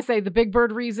 I'm just going to say the Big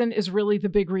Bird reason is really the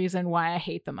big reason why I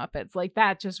hate the Muppets. Like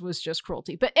that was just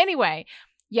cruelty. But anyway,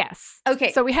 yes.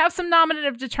 Okay. So we have some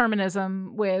nominative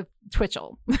determinism with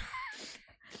Twitchell.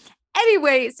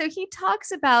 Anyway, so he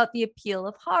talks about the appeal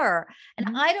of horror.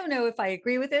 And I don't know if I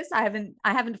agree with this. I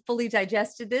haven't fully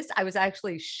digested this. I was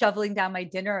actually shoveling down my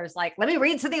dinner. I was like, let me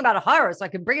read something about horror so I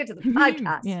can bring it to the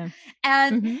podcast. Yeah.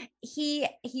 And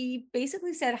he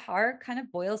basically said horror kind of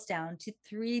boils down to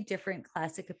 3 different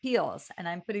classic appeals. And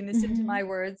I'm putting this into my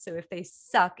words. So if they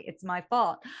suck, it's my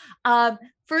fault.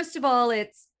 First of all,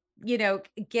 it's,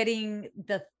 getting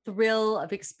the thrill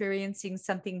of experiencing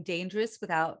something dangerous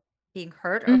without being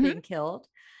hurt or being killed.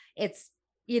 It's,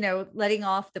 letting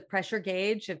off the pressure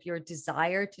gauge of your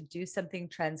desire to do something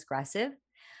transgressive.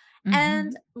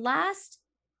 And last,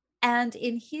 and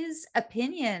in his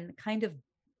opinion, kind of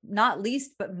not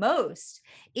least, but most,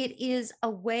 it is a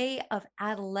way of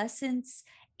adolescents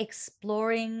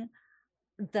exploring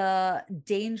the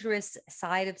dangerous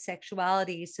side of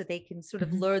sexuality so they can sort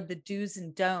of learn the do's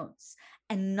and don'ts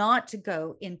and not to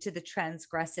go into the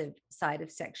transgressive side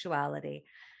of sexuality.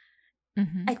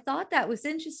 I thought that was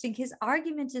interesting. His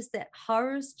argument is that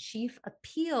horror's chief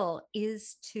appeal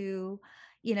is to,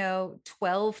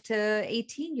 12 to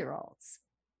 18-year-olds.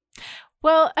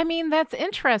 Well, I mean, that's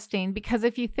interesting because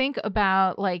if you think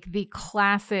about like the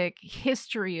classic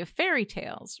history of fairy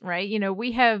tales, right?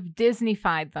 We have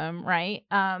Disneyfied them, right?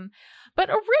 But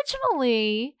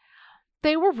originally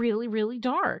they were really, really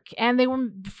dark and they were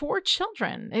for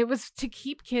children. It was to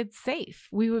keep kids safe.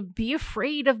 We would be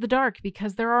afraid of the dark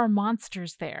because there are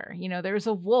monsters there. There's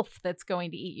a wolf that's going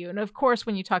to eat you. And of course,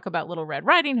 when you talk about Little Red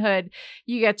Riding Hood,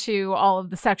 you get to all of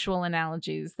the sexual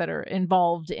analogies that are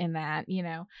involved in that,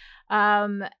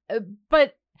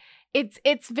 but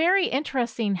it's very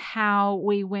interesting how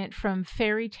we went from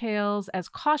fairy tales as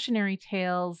cautionary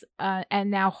tales,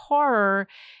 and now horror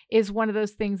is one of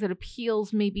those things that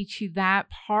appeals maybe to that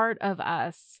part of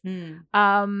us,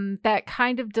 that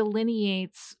kind of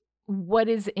delineates what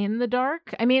is in the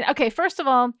dark. I mean, okay, first of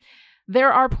all,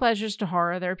 there are pleasures to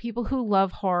horror. There are people who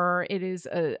love horror. It is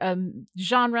a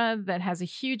genre that has a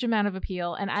huge amount of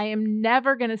appeal. And I am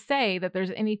never going to say that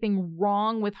there's anything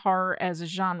wrong with horror as a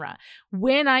genre.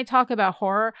 When I talk about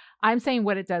horror, I'm saying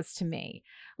what it does to me.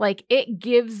 Like it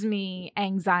gives me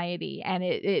anxiety and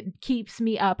it keeps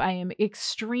me up. I am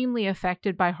extremely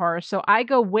affected by horror. So I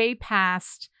go way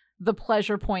past the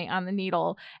pleasure point on the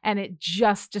needle and it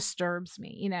just disturbs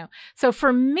me, So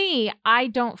for me, I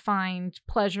don't find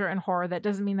pleasure in horror. That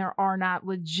doesn't mean there are not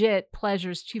legit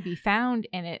pleasures to be found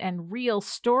in it and real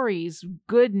stories,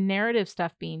 good narrative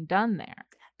stuff being done there.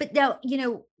 But now,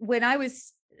 when I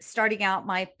was starting out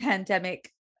my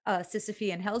pandemic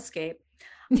Sisyphean hellscape,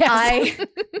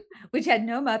 which had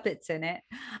no Muppets in it,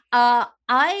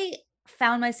 I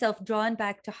found myself drawn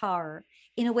back to horror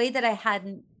in a way that I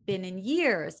hadn't been in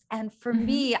years. And for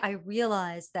me, I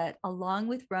realized that along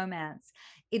with romance,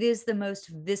 it is the most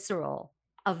visceral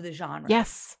of the genre.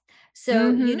 Yes.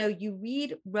 So, you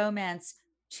read romance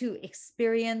to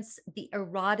experience the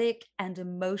erotic and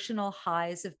emotional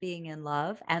highs of being in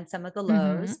love and some of the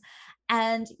lows.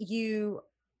 And you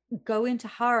go into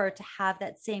horror to have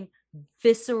that same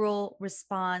visceral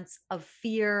response of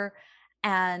fear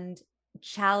and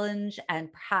challenge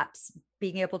and perhaps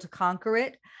being able to conquer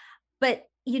it. But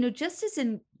just as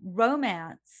in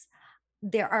romance,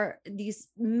 there are these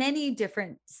many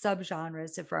different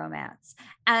subgenres of romance,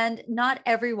 and not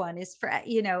everyone is for,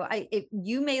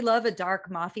 you may love a dark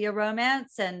mafia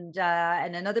romance and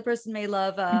another person may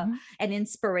love an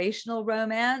inspirational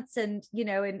romance and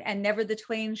never the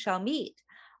twain shall meet.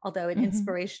 Although an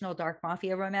inspirational dark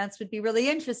mafia romance would be really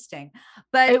interesting.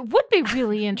 But it would be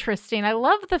really interesting. I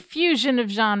love the fusion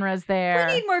of genres there.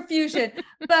 We need more fusion.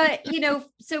 But,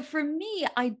 so for me,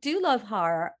 I do love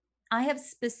horror. I have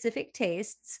specific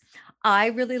tastes. I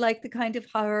really like the kind of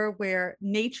horror where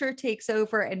nature takes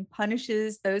over and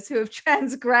punishes those who have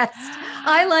transgressed.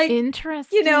 I like,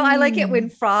 interesting. I like it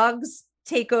when frogs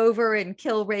take over and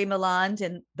kill Ray Milland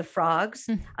and The Frogs,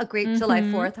 a great July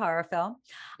 4th horror film.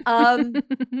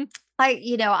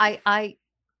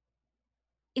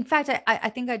 In fact, I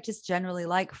think I just generally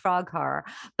like frog horror,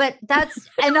 but that's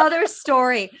another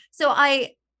story. So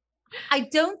I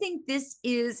don't think this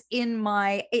is in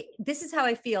my, this is how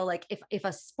I feel like if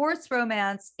a sports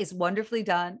romance is wonderfully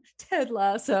done, Ted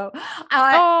Lasso,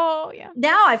 Oh, yeah.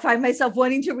 now I find myself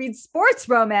wanting to read sports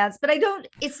romance, but I don't,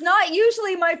 it's not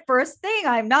usually my first thing.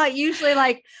 I'm not usually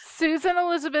like Susan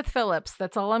Elizabeth Phillips.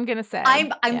 That's all I'm going to say.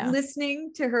 I'm Yeah.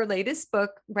 listening to her latest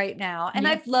book right now. And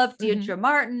Yes. I've loved Mhm. Deirdre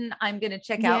Martin. I'm going to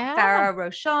check out Yeah. Farah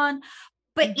Roshan.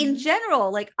 But in Mhm. general,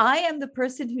 like I am the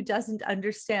person who doesn't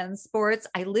understand sports.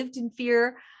 I lived in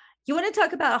fear. You want to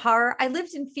talk about horror? I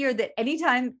lived in fear that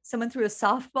anytime someone threw a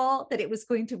softball, that it was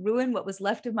going to ruin what was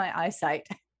left of my eyesight.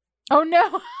 Oh,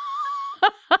 no.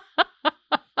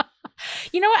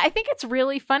 You know what? I think it's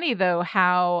really funny though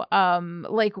how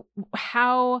like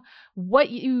how what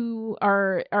you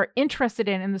are interested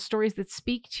in the stories that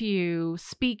speak to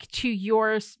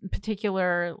your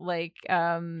particular like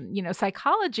you know,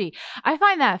 psychology. I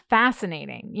find that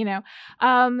fascinating, you know.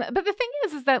 But the thing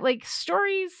is that like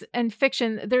stories and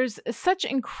fiction, there's such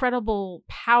incredible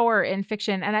power in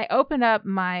fiction, and I open up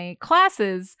my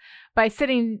classes by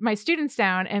sitting my students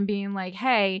down and being like,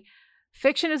 "Hey,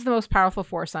 fiction is the most powerful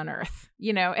force on earth,"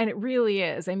 you know, and it really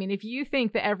is. I mean, if you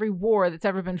think that every war that's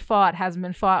ever been fought hasn't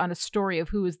been fought on a story of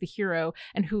who is the hero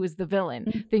and who is the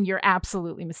villain, then you're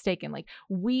absolutely mistaken. Like,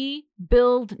 we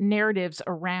build narratives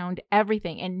around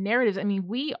everything, and narratives, I mean,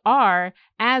 we are,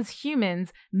 as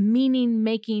humans, meaning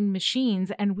making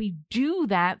machines, and we do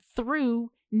that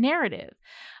through narrative.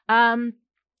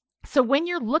 So when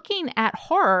you're looking at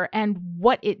horror and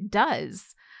what it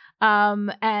does,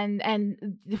 and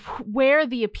where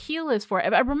the appeal is for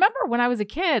it. I remember when I was a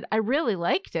kid, I really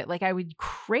liked it. Like I would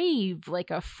crave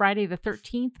like a Friday the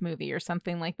 13th movie or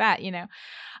something like that, you know.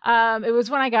 It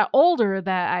was when I got older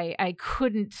that I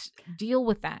couldn't deal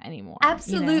with that anymore.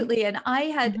 Absolutely. You know? And I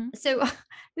had, Mm-hmm. so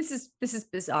this is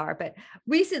bizarre, but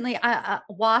recently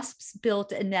wasps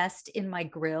built a nest in my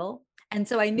grill. And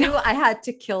so I knew I had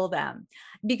to kill them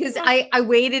because I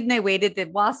waited and I waited. The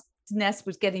wasp nest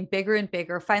was getting bigger and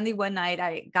bigger. Finally, one night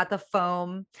I got the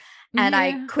foam and I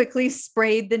Yeah. quickly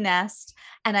sprayed the nest.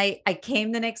 And I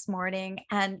came the next morning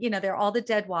and, you know, there are all the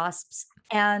dead wasps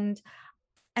and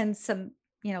some,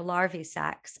 you know, larvae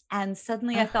sacs. And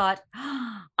suddenly I thought,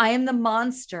 oh, I am the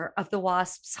monster of the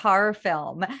wasps horror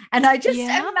film. And I just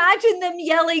Yeah. imagine them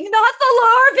yelling, not the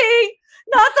larvae,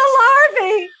 not the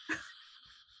larvae.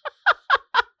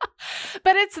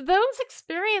 But it's those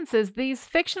experiences, these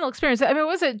fictional experiences. I mean,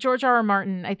 was it George R. R.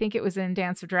 Martin? I think it was in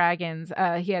Dance of Dragons.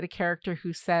 He had a character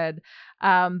who said,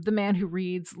 the man who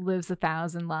reads lives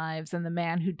 1,000 lives and the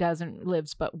man who doesn't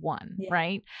lives but one, Yeah.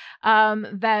 right?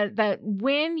 That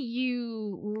when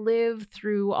you live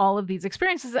through all of these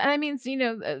experiences, and I mean, you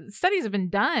know, studies have been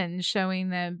done showing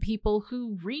that people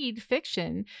who read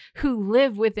fiction, who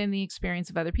live within the experience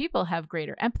of other people, have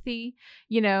greater empathy.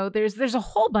 You know, there's a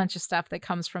whole bunch of stuff that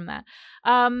comes from that.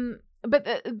 But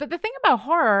the thing about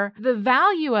horror, the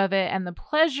value of it and the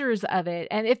pleasures of it,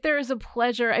 and if there is a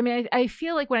pleasure, I mean, I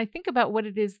feel like when I think about what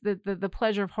it is, the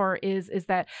pleasure of horror is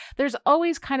that there's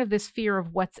always kind of this fear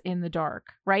of what's in the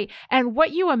dark, right? And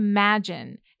what you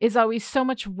imagine is always so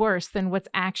much worse than what's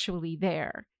actually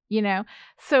there. You know,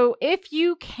 so if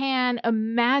you can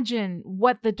imagine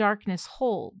what the darkness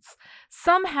holds,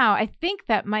 somehow I think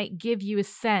that might give you a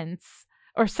sense,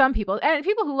 or some people, and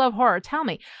people who love horror tell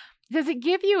me, does it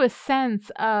give you a sense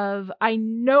of, I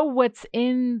know what's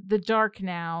in the dark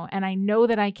now, and I know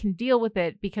that I can deal with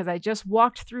it because I just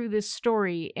walked through this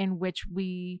story in which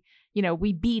we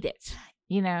beat it,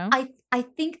 you know? I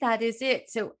think that is it.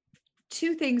 So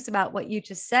two things about what you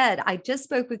just said. I just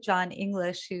spoke with John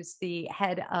English, who's the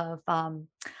head of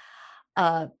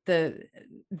the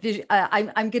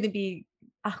I'm going to be,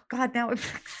 oh God, now I'm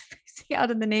spacing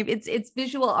out on the name. It's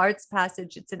Visual Arts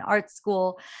Passage. It's an art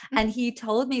school. And he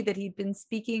told me that he'd been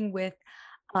speaking with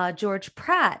George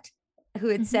Pratt, who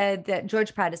had said that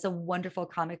George Pratt is a wonderful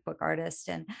comic book artist.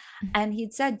 And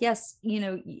he'd said, yes, you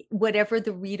know, whatever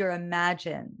the reader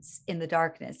imagines in the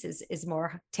darkness is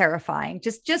more terrifying.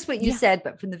 Just what you said,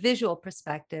 but from the visual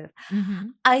perspective.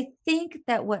 I think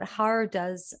that what horror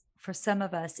does for some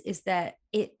of us is that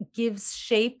it gives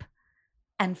shape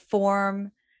and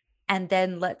form and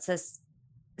then lets us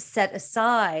set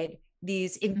aside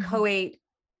these inchoate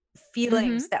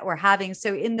feelings that we're having.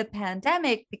 So in the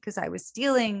pandemic, because I was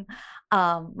dealing,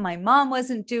 my mom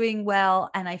wasn't doing well,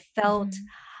 and I felt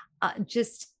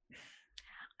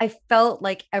I felt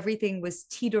like everything was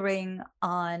teetering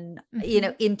on, you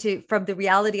know, from the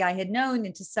reality I had known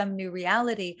into some new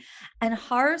reality. And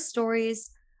horror stories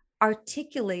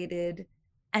articulated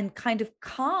and kind of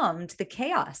calmed the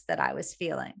chaos that I was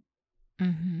feeling.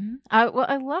 Well,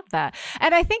 I love that,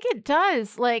 and I think it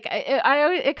does. Like,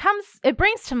 it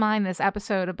brings to mind this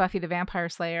episode of Buffy the Vampire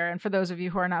Slayer. And for those of you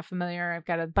who are not familiar, I've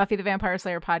got a Buffy the Vampire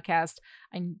Slayer podcast.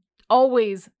 I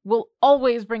will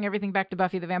always bring everything back to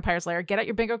Buffy the Vampire Slayer. Get out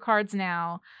your bingo cards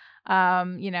now.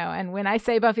 And when I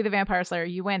say Buffy the Vampire Slayer,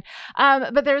 you win.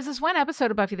 But there was this one episode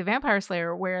of Buffy the Vampire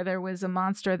Slayer where there was a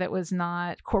monster that was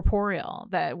not corporeal,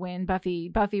 that when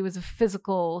Buffy was a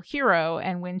physical hero,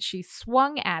 and when she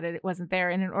swung at it, it wasn't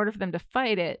there. And in order for them to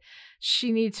fight it,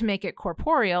 she needed to make it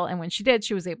corporeal. And when she did,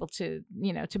 she was able to,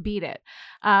 to beat it.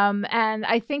 And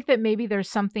I think that maybe there's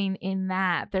something in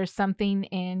that. There's something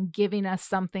in giving us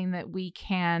something that we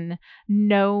can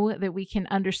know, that we can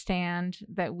understand,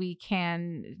 that we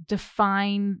can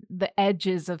define the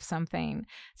edges of something,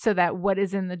 so that what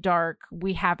is in the dark,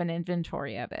 we have an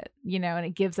inventory of it, and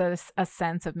it gives us a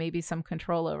sense of maybe some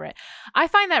control over it. I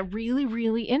find that really,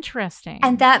 really interesting.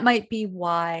 And that might be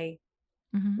why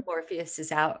Morpheus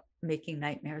is out making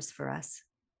nightmares for us.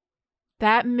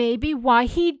 That may be why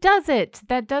he does it.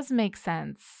 That does make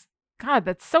sense. God,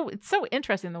 it's so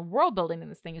interesting. The world building in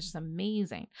this thing is just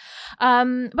amazing. But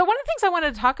one of the things I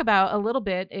wanted to talk about a little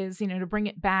bit is, to bring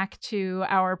it back to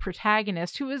our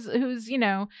protagonist, who's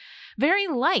very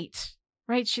light,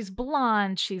 right? She's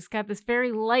blonde. She's got this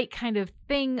very light kind of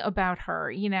thing about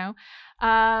her, and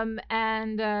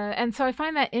so I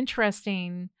find that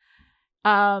interesting,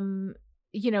 in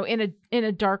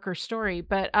a darker story,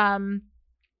 but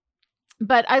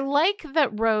I like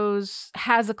that Rose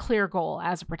has a clear goal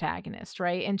as a protagonist,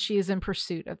 right? And she is in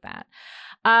pursuit of that.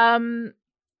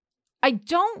 I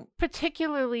don't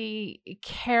particularly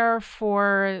care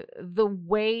for the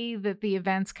way that the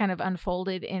events kind of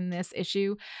unfolded in this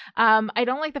issue. I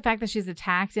don't like the fact that she's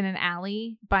attacked in an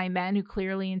alley by men who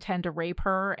clearly intend to rape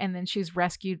her, and then she's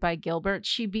rescued by Gilbert.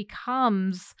 She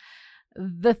becomes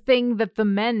the thing that the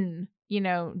men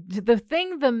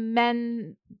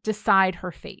decide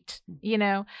her fate,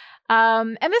 and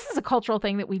this is a cultural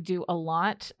thing that we do a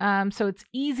lot. So it's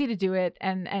easy to do it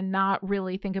and not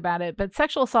really think about it. But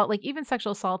sexual assault, like even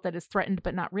sexual assault that is threatened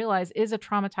but not realized, is a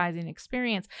traumatizing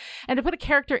experience. And to put a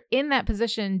character in that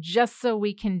position just so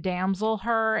we can damsel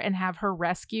her and have her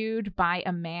rescued by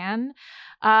a man,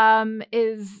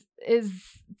 is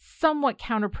somewhat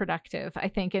counterproductive, I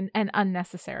think, and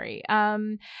unnecessary.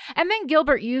 And then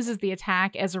Gilbert uses the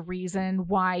attack as a reason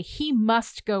why he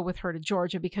must go with her to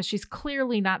Georgia, because she's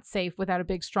clearly not safe without a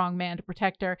big, strong man to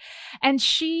protect her. And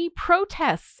she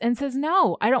protests and says,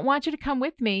 "No, I don't want you to come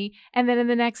with me." And then in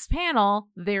the next panel,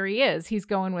 there he is. He's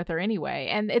going with her anyway.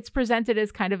 And it's presented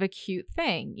as kind of a cute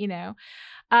thing,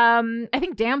 I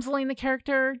think damseling the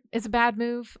character is a bad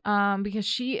move, because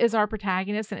she is our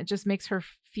protagonist and it just makes her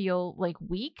feel like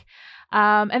weak.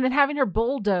 And then having her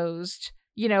bulldozed,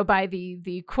 by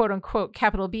the quote unquote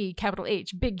capital B, capital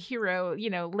H, big hero,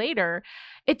 later,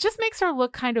 it just makes her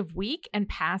look kind of weak and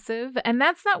passive. And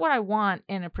that's not what I want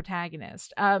in a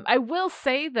protagonist. I will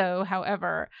say though,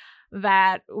 however,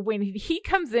 that when he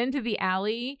comes into the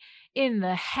alley in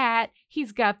the hat,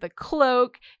 he's got the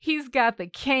cloak, he's got the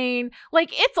cane,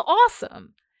 like it's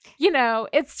awesome.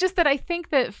 It's just that I think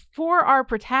that for our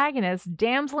protagonist,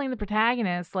 damseling the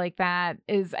protagonist like that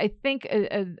is, I think,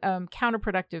 a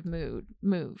counterproductive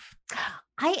move.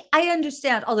 I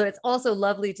understand, although it's also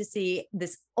lovely to see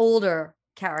this older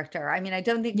character. I mean, I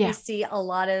don't think we see a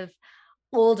lot of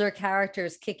older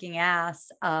characters kicking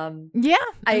ass. We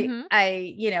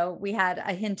had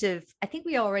a hint of, I think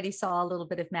we already saw a little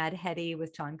bit of Mad Hetty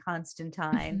with John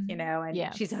Constantine,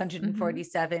 and she's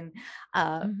 147.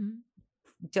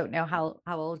 Don't know how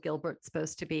old Gilbert's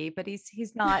supposed to be, but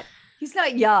he's not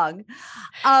young.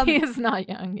 He is not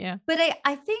young, yeah. But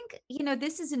I think,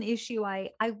 this is an issue I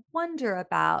wonder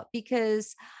about,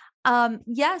 because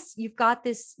yes, you've got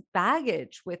this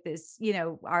baggage with this,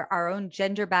 our own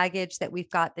gender baggage, that we've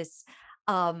got this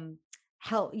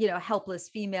helpless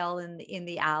female in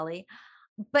the alley.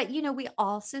 But we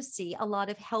also see a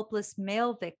lot of helpless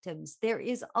male victims. There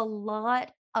is a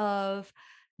lot of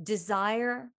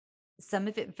desire, some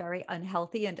of it very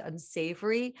unhealthy and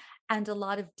unsavory, and a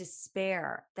lot of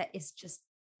despair that is just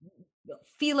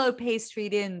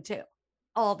philo-pastried into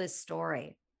all this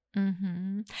story.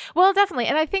 Well, definitely.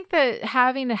 And I think that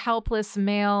having a helpless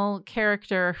male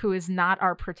character who is not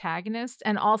our protagonist,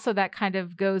 and also that kind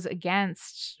of goes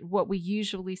against what we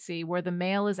usually see, where the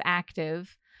male is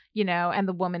active, and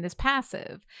the woman is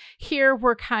passive. Here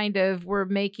we're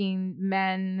making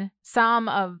men, some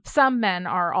men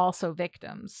are also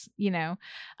victims, but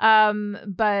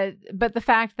the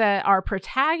fact that our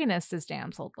protagonist is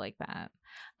damseled like that,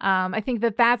 I think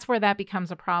that that's where that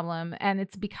becomes a problem. And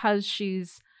it's because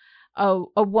she's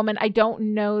a woman. I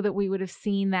don't know that we would have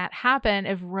seen that happen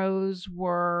if Rose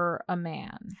were a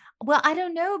man. Well, I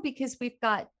don't know, because we've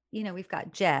got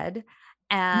Jed,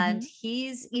 and Mhm.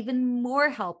 he's even more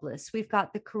helpless. We've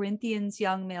got the Corinthians'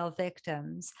 young male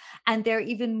victims, and they're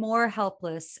even more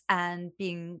helpless and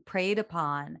being preyed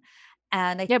upon.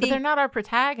 And I Yeah, but they're think not our they're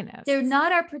protagonists.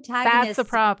 not our That's the protagonists, but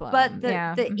problem. the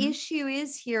Yeah. the Mhm. issue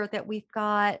is here that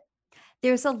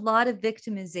there's a lot of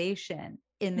victimization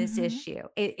in this Mhm. issue.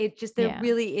 It just, there Yeah.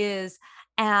 really is.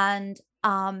 And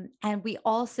we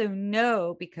also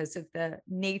know, because of the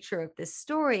nature of this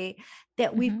story,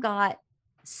 that we've Mhm. got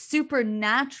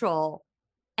supernatural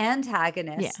Yeah.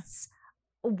 antagonists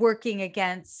working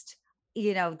against,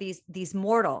 these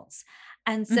mortals.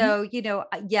 And Mhm. so,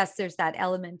 yes, there's that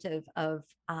element of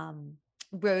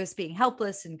Rose being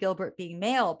helpless and Gilbert being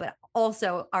male, but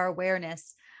also our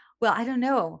awareness. Well, I don't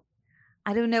know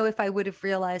if I would have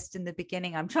realized in the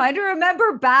beginning. I'm trying to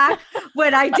remember back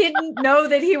when I didn't know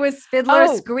that he was Fiddler's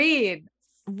Oh, Green.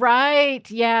 right.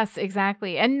 Yes,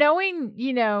 exactly. And knowing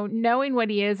what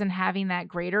he is and having that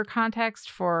greater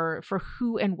context for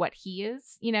who and what he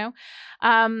is,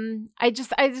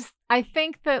 I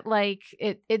think that like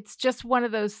it's just one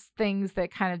of those things that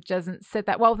kind of doesn't sit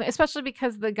that well, especially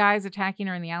because the guys attacking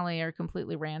her in the alley are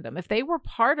completely random. If they were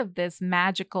part of this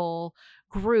magical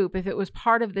group, if it was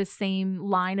part of this same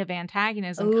line of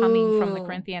antagonism coming from the Oh,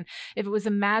 Corinthian, if it was a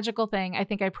magical thing, I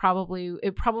think it probably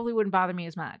wouldn't bother me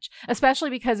as much, especially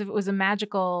because if it was a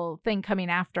magical thing coming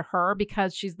after her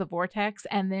because she's the vortex,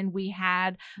 and then we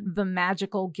had the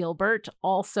magical Gilbert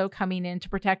also coming in to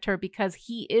protect her because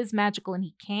he is magical and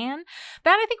he can,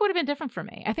 that I think would have been different for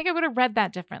me. I think I would have read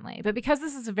that differently. But because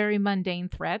this is a very mundane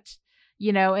threat,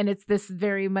 and it's this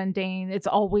very mundane, it's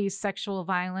always sexual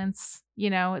violence,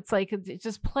 it's like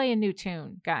just play a new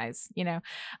tune, guys.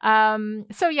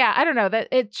 So yeah, I don't know, that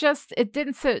it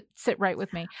didn't sit right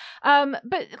with me. But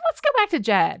let's go back to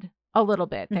Jed a little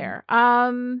bit mhm. there.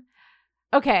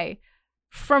 Okay,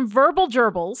 from verbal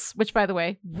gerbils, which by the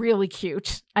way, really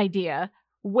cute idea,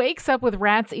 wakes up with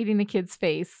rats eating a kid's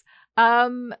face.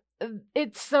 um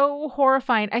it's so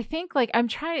horrifying. I think, like, I'm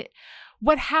trying,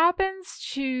 what happens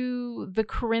to the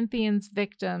Corinthians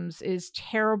victims is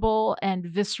terrible and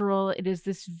visceral. It is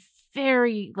this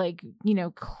very, like,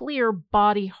 clear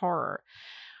body horror.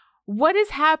 What is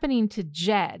happening to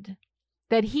Jed?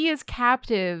 That he is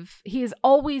captive. He is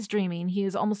always dreaming. He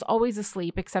is almost always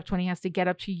asleep, except when he has to get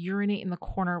up to urinate in the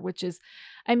corner, which is,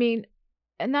 I mean,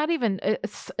 not even,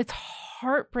 it's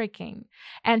heartbreaking.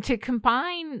 And to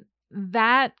combine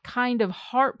that kind of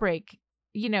heartbreak,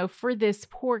 for this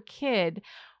poor kid,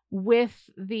 with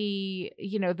the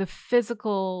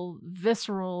physical,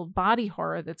 visceral body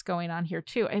horror that's going on here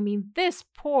too. I mean, this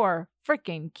poor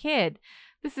freaking kid,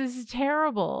 this is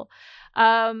terrible.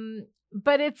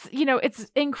 But it's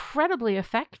incredibly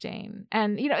affecting,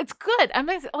 and it's good. I'm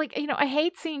like, I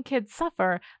hate seeing kids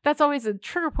suffer. That's always a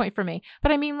trigger point for me.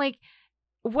 But I mean, like,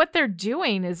 what they're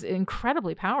doing is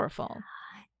incredibly powerful.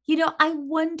 I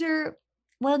wonder.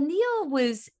 Well,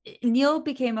 Neil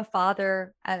became a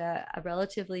father at a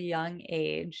relatively young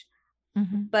age,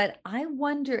 Mhm. but I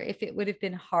wonder if it would have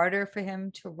been harder for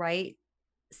him to write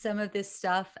some of this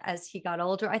stuff as he got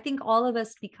older. I think all of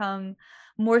us become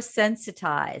more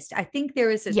sensitized. I think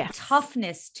there is a Yes.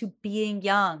 toughness to being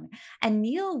young. And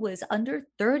Neil was under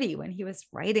 30 when he was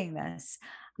writing this.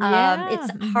 Yeah.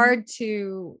 It's Mhm. hard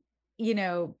to,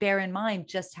 bear in mind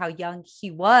just how young he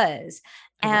was.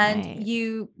 And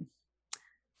Right.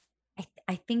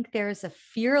 I think there's a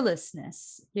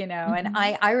fearlessness, and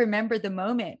Mhm. I remember the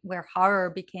moment where horror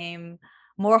became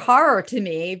more horror to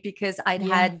me because I'd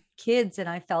Yeah. had kids and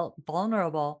I felt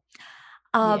vulnerable.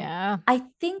 Um, Yeah. I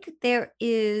think there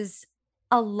is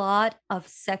a lot of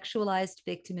sexualized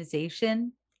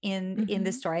victimization in the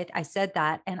Mhm. story. I said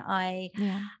that, and I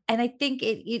Yeah. and I think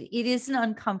it is an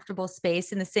uncomfortable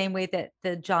space in the same way that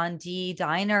the John D.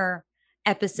 Diner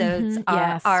episodes Mhm. are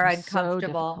Yes, are was so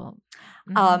uncomfortable. difficult.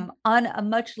 Mhm. On a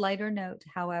much lighter note,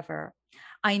 however,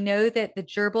 I know that the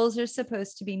gerbils are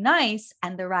supposed to be nice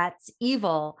and the rats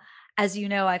evil. As you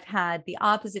know, I've had the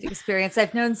opposite experience.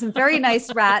 I've known some very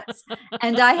nice rats,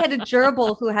 and I had a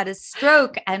gerbil who had a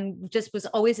stroke and just was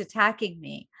always attacking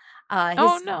me. Uh,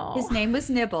 Oh, his no. his name was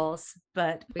Nibbles,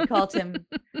 but we called him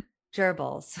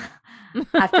Gerbils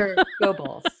after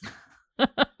Goebbels.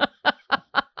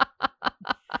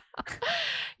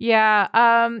 Yeah,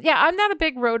 yeah, I'm not a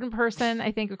big rodent person,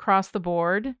 I think, across the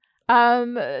board.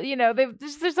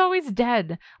 There's always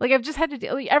dead. Like, I've just had to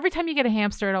deal, like, every time you get a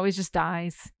hamster, it always just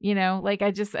dies, Like,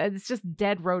 it's just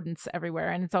dead rodents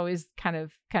everywhere, and it's always kind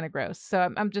of gross.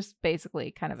 So I'm just basically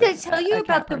kind of Did I tell you a cat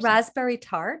about the person. raspberry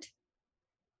tart?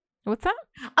 What's that?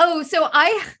 Oh, so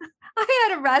I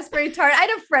had a raspberry tart. I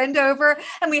had a friend over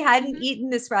and we hadn't eaten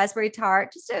this raspberry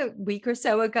tart just a week or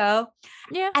so ago.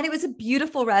 Yeah. And it was a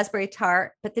beautiful raspberry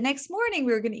tart. But the next morning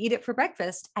we were going to eat it for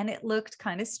breakfast and it looked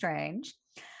kind of strange.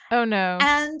 Oh no.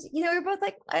 And, we were both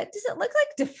like, does it look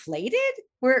like deflated?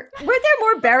 Were there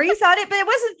more berries on it? But it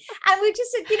wasn't. And we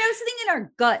just said, something in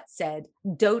our gut said,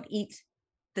 don't eat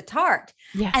the tart.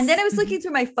 Yes. And then I was looking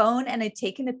through my phone and I'd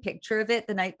taken a picture of it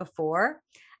the night before.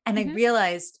 And I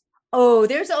realized, oh,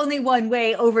 there's only one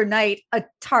way overnight a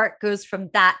tart goes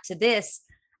from that to this.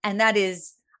 And that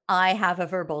is, I have a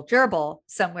verbal gerbil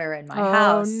somewhere in my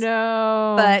house. Oh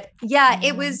no. But yeah,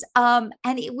 it was, and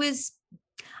it was,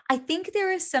 I think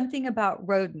there is something about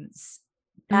rodents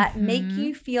that make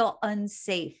you feel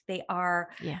unsafe. They are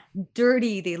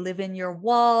dirty. They live in your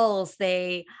walls.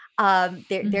 They're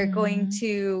going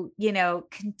to,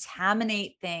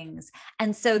 contaminate things.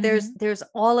 And so there's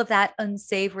all of that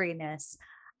unsavoriness.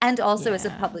 And also as a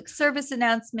public service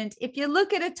announcement, if you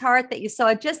look at a tart that you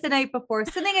saw just the night before,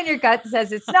 something in your gut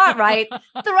says it's not right,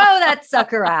 throw that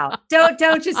sucker out.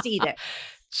 Don't just eat it.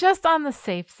 Just on the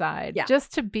safe side. Yeah.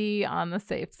 Just to be on the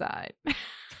safe side.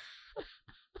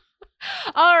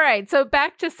 All right. So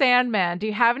back to Sandman. Do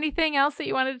you have anything else that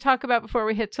you wanted to talk about before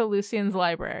we hit to Lucien's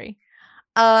library?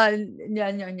 No. I've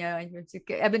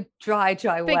been dry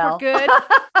Think well. we're good?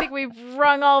 I think we've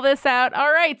wrung all this out.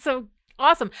 All right. So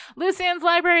awesome. Lucien's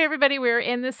library, everybody. We're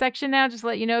in this section now. Just to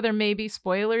let you know, there may be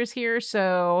spoilers here.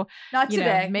 So not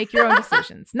today. Make your own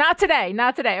decisions. Not today.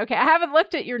 Okay. I haven't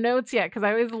looked at your notes yet because I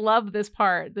always love this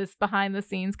part, this behind the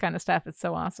scenes kind of stuff. It's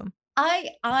so awesome.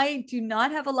 I do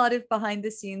not have a lot of behind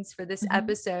the scenes for this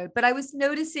episode, but I was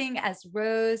noticing as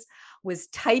Rose was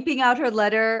typing out her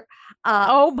letter.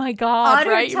 Oh my God.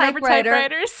 On right. her You remember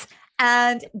typewriters?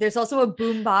 And there's also a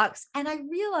boombox. And I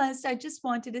realized I just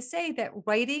wanted to say that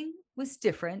writing was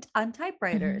different on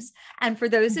typewriters. And for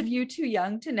those of you too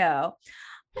young to know,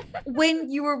 when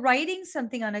you were writing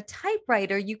something on a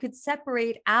typewriter, you could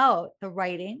separate out the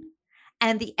writing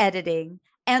and the editing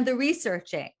and the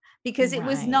researching because it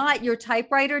was not, your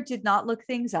typewriter did not look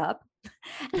things up.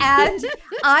 And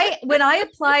when I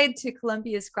applied to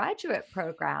Columbia's graduate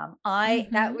program,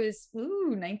 that was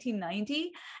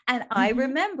 1990. And I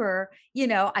remember,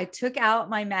 I took out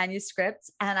my manuscripts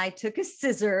and I took a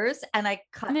scissors and I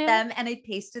cut them and I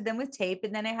pasted them with tape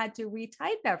and then I had to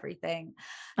retype everything.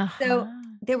 So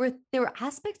there were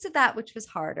aspects of that which was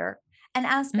harder and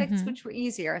aspects which were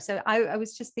easier. So I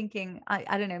was just thinking,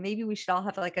 I don't know, maybe we should all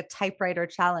have like a typewriter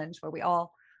challenge where we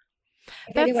all,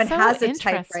 if anyone has a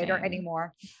typewriter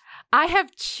anymore. I have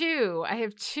two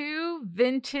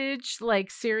vintage,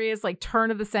 like serious, like turn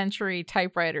of the century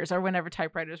typewriters, or whenever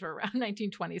typewriters were around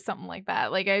 1920, something like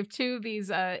that. Like I have two of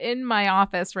these in my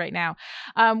office right now,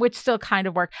 which still kind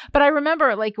of work. But I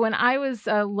remember like when I was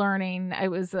learning, I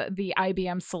was the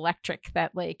IBM Selectric,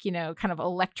 that kind of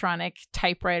electronic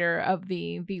typewriter of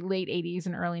the late 80s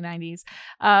and early 90s.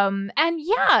 And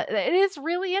yeah, it is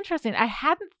really interesting. I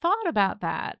hadn't thought about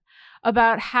that.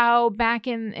 About how back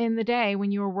in the day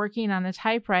when you were working on a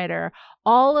typewriter,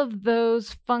 all of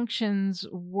those functions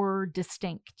were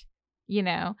distinct,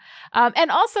 and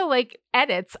also like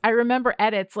edits. I remember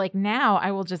edits, like now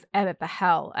I will just edit the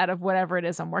hell out of whatever it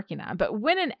is I'm working on. But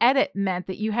when an edit meant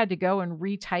that you had to go and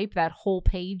retype that whole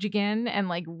page again and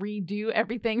like redo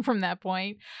everything from that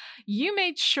point, you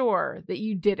made sure that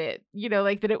you did it,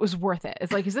 like that it was worth it.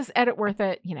 It's like, is this edit worth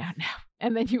it? No.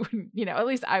 And then you wouldn't, at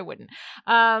least I wouldn't.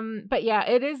 But yeah,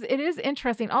 it is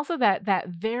interesting. Also that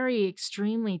very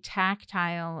extremely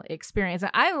tactile experience.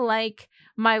 I like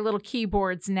my little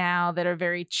keyboards now that are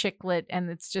very chiclet and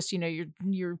it's just,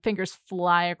 your fingers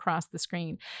fly across the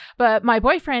screen. But my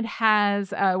boyfriend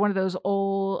has one of those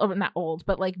not old,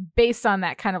 but like based on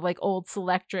that kind of like old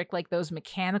Selectric, like those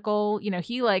mechanical,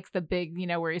 he likes the big,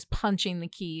 where he's punching the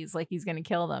keys like he's going to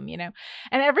kill them, And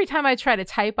every time I try to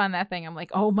type on that thing, I'm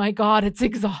like, oh my God, it's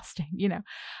exhausting,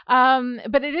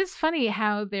 but it is funny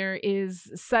how there is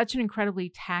such an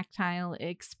incredibly tactile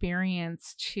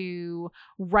experience to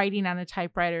writing on a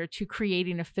typewriter, to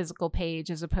creating a physical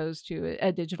page as opposed to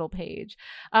a digital page,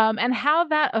 and how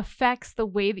that affects the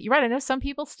way that you write. I know some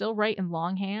people still write in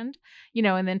longhand,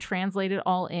 and then translate it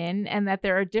all in, and that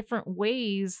there are different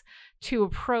ways to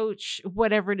approach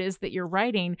whatever it is that you're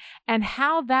writing, and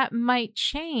how that might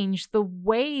change the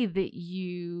way that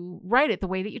you write it, the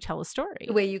way that you tell a story.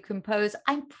 The way you compose.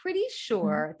 I'm pretty Mhm.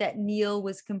 sure that Neil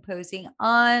was composing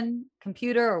on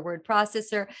computer or word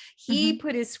processor. He Mhm.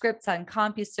 put his scripts on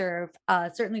CompuServe,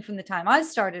 certainly from the time I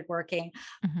started working.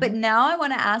 But Mhm. now I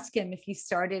want to ask him if he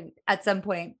started at some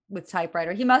point with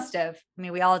typewriter. He must have. I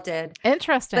mean, we all did. But I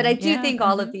Interesting. do Yeah. think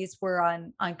all of Mhm. these were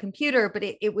on computer, but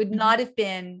it would Mhm. not have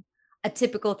been a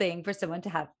typical thing for someone to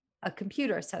have a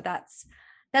computer. So that's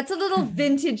a little Mhm.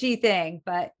 vintagey thing,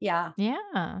 but yeah.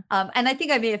 Yeah. And I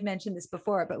think I may have mentioned this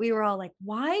before, but we were all like,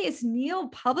 why is Neil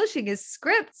publishing his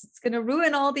scripts? It's going to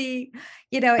ruin all the,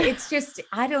 it's just,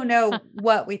 I don't know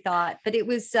what we thought, but it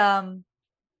was,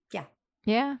 yeah,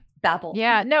 Yeah. babble.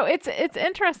 Yeah, no, it's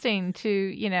interesting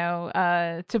to,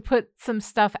 to put some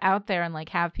stuff out there and like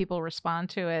have people respond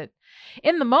to it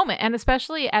in the moment. And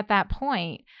especially at that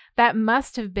point, that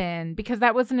must have been because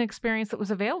that was an experience that was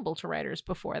available to writers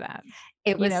before that.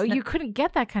 It was, You couldn't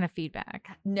get that kind of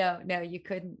feedback. no, you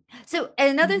couldn't. So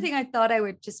another Mhm. thing I thought I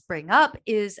would just bring up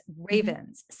is Mhm.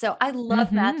 ravens. So I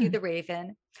love Matthew Mhm. the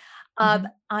Raven.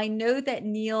 Mhm. I know that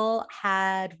Neil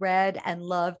had read and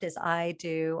loved, as I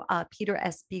do, Peter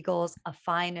S. Beagle's A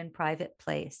Fine and Private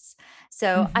Place.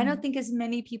 So I don't Mhm. think as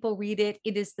many people read it.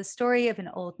 It is the story of an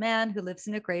old man who lives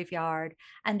in a graveyard,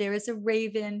 and there is a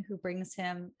raven who brings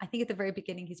him, I think at the very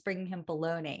beginning, he's bringing him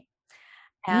bologna.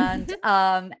 And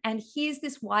he's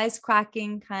this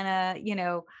wisecracking kind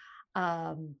of,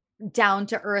 down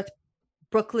to earth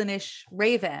Brooklynish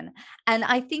raven. And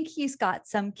I think he's got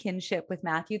some kinship with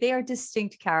Matthew. They are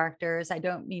distinct characters. I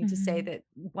don't mean to say Mhm. that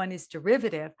one is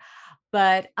derivative,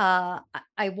 but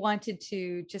I wanted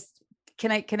to just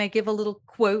can I give a little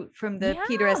quote from the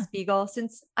Peter S. Yeah, Beagle,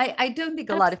 since I don't think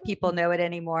a lot of people absolutely. know it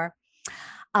anymore.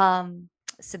 Um,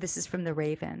 so this is from the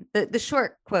Raven. The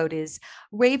short quote is,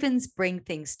 ravens bring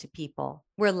things to people.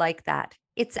 We're like that.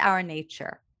 It's our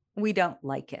nature. We don't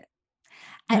like it.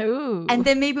 And, Ooh. and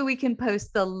then maybe we can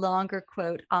post the longer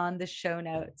quote on the show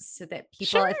notes so that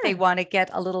people, if they Sure. want to get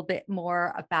a little bit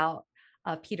more about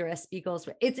Peter S. Beagle's,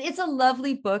 it's a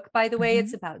lovely book, by the way.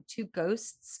 It's Mhm. about two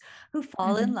ghosts who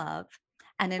fall in Mhm. love,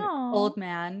 and an Aw. old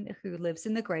man who lives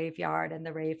in the graveyard, and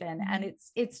the raven, and Mhm.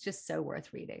 it's just so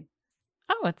worth reading.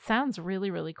 Oh, it sounds really,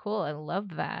 really cool. I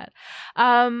love that.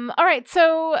 All right.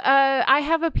 So I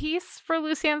have a piece for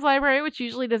Lucien's library, which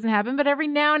usually doesn't happen, but every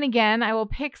now and again I will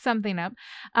pick something up.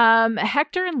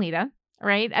 Hector and Lita.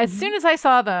 Right. As soon Mhm. as I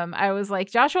saw them, I was like,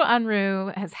 Joshua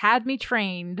Unruh has had me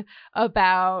trained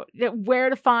about where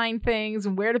to find things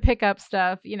and where to pick up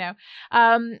stuff.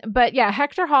 But yeah,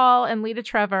 Hector Hall and Lita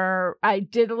Trevor, I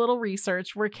did a little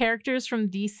research, were characters from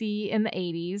DC in the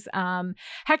 80s.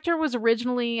 Hector was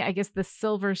originally, I guess, the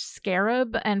Silver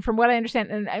Scarab. And from what I understand,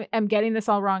 and I'm getting this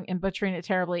all wrong and butchering it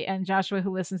terribly, and Joshua,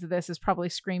 who listens to this, is probably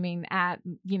screaming at,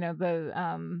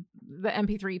 the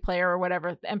MP3 player or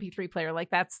whatever, the MP3 player,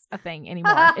 like that's a thing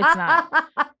anymore. It's not.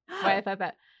 Why I thought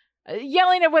that.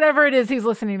 Yelling at whatever it is he's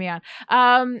listening to me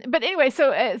on. But anyway,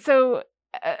 so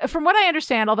from what I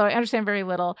understand, although I understand very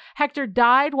little, Hector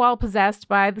died while possessed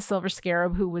by the Silver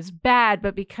Scarab, who was bad,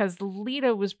 but because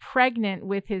Lita was pregnant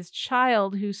with his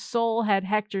child, whose soul had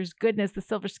Hector's goodness, the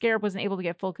Silver Scarab wasn't able to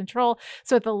get full control.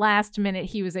 So at the last minute,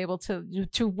 he was able to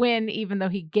win, even though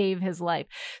he gave his life.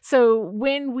 So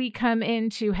when we come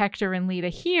into Hector and Lita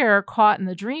here, caught in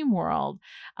the dream world,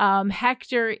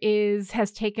 Hector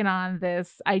has taken on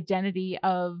this identity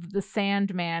of the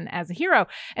Sandman as a hero.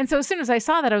 And so as soon as I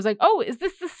saw that, I was like, oh, is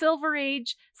this the Silver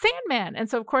Age Sandman? And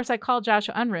so, of course, I called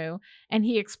Joshua Unruh, and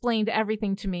he explained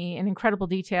everything to me in incredible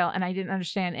detail, and I didn't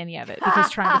understand any of it because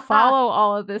trying to follow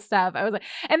all of this stuff, I was like,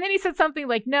 and then he said something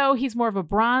like, no, he's more of a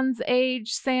Bronze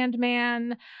Age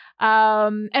Sandman.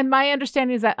 And my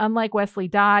understanding is that unlike Wesley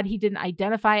Dodd, he didn't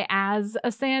identify as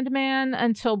a Sandman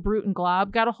until Brute and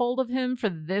Glob got a hold of him for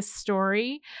this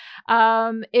story.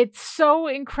 It's so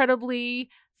incredibly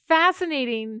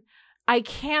fascinating. I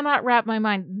cannot wrap my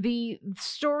mind. The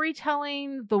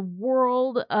storytelling, the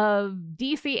world of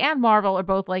DC and Marvel are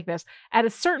both like this. At a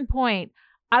certain point,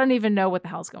 I don't even know what the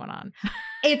hell's going on.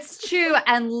 It's true.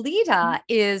 And Lita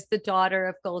is the daughter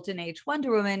of Golden Age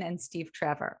Wonder Woman and Steve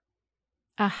Trevor.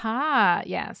 Aha,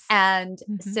 yes. And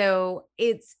Mhm. so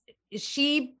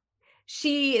she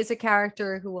is a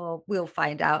character who we'll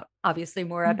find out obviously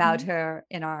more about Mhm. her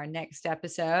in our next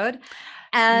episode.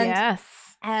 And Yes.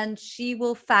 she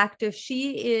will factor,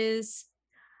 she is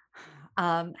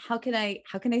how can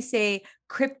I say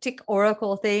cryptic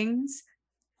oracle things?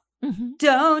 Mhm.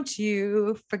 Don't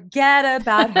you forget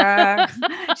about her.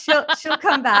 She'll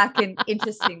come back in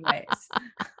interesting ways.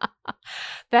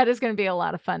 That is going to be a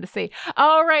lot of fun to see.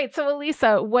 All right. So,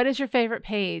 Elisa, what is your favorite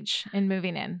page in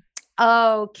Moving In?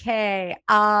 Okay.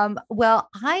 Well,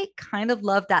 I kind of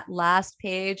love that last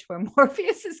page where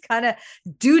Morpheus is kind of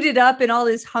duded up in all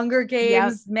his Hunger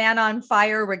Games, man on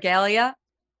fire regalia.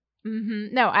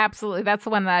 Mm-hmm. No, absolutely. That's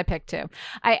the one that I picked too.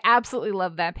 I absolutely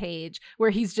love that page where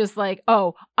he's just like,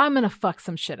 oh, I'm going to fuck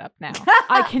some shit up now.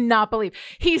 I cannot believe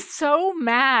he's so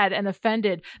mad and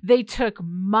offended. They took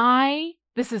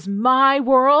this is my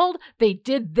world. They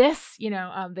did this,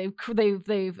 they've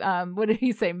what did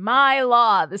he say? My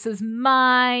law. This is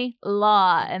my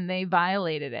law. And they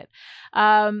violated it.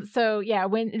 So yeah,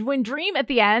 when Dream at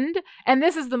the end, and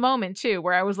this is the moment too,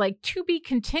 where I was like, to be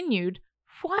continued.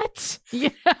 What?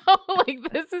 Like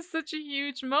this is such a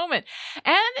huge moment.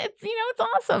 And it's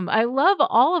awesome. I love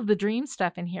all of the Dream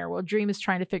stuff in here. Well, Dream is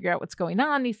trying to figure out what's going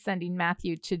on. He's sending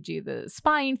Matthew to do the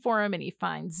spying for him and he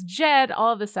finds Jed,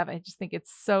 all of this stuff. I just think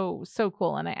it's so, so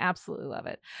cool. And I absolutely love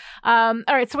it. All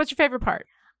right. So what's your favorite part?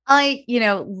 I,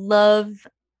 love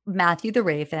Matthew the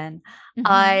Raven.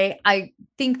 Mm-hmm. I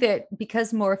think that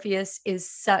because Morpheus is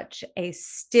such a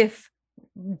stiff,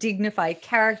 dignified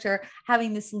character,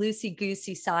 having this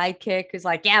loosey-goosey sidekick who's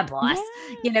like, yeah, boss,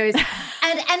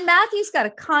 and Matthew's got a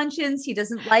conscience. He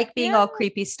doesn't like being all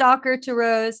creepy stalker to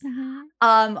Rose.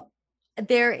 Mm-hmm.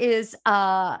 There is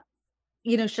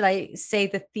should I say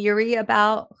the theory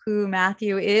about who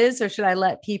Matthew is, or should I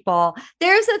let people?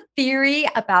 There's a theory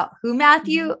about who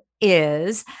Matthew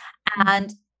is,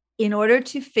 and in order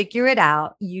to figure it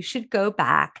out, you should go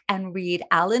back and read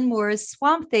Alan Moore's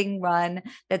Swamp Thing run.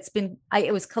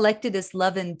 It was collected as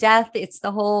Love and Death. If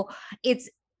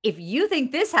you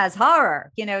think this has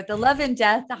horror, the Love and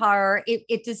Death horror,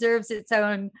 it deserves its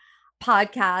own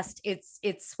podcast.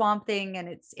 It's Swamp Thing, and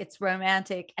it's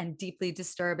romantic and deeply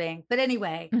disturbing. But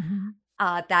anyway,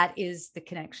 that is the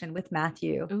connection with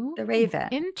Matthew the Raven.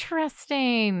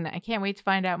 Interesting. I can't wait to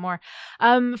find out more.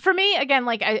 For me, again,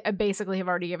 like I basically have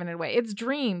already given it away. It's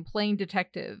Dream playing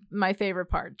detective. My favorite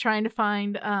part, trying to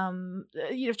find out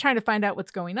what's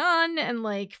going on and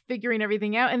like figuring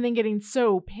everything out, and then getting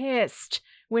so pissed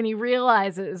when he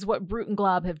realizes what Brute and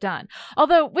Glob have done.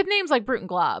 Although with names like Brute and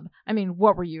Glob, I mean,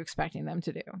 what were you expecting them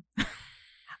to do?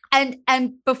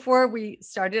 And before we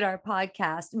started our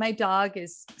podcast, my dog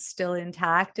is still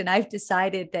intact, and I've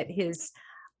decided that his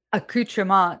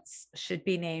accoutrements should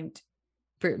be named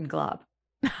Brute and Glob.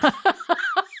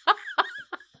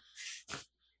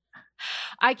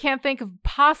 I can't think of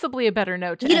possibly a better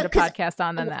note to end a podcast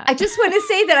on than that. I just want to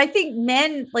say that I think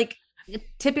men like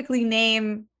typically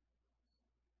name,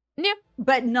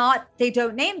 but they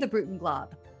don't name the Brute and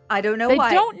Glob. I don't know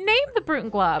why. They don't name the Brute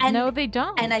and Glob. No, they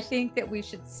don't. And I think that we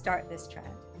should start this trend.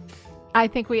 I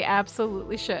think we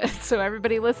absolutely should. So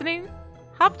everybody listening,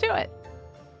 hop to it.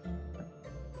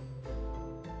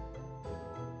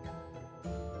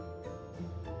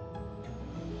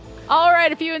 All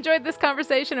right, if you enjoyed this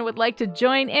conversation and would like to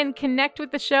join in, connect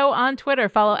with the show on Twitter.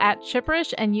 Follow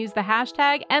 @Chipperish and use the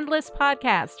hashtag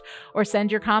EndlessPodcast, or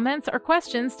send your comments or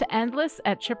questions to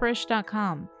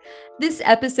endless@chipperish.com. This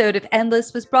episode of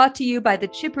Endless was brought to you by the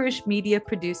Chipperish Media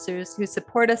producers who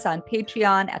support us on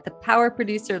Patreon at the power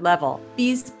producer level.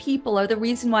 These people are the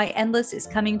reason why Endless is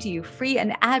coming to you free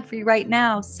and ad-free right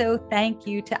now. So thank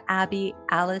you to Abby,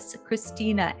 Alice,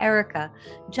 Christina, Erica,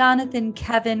 Jonathan,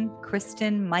 Kevin,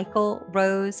 Kristen, Michael,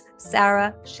 Rose,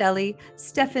 Sarah, Shelley,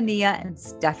 Stephania, and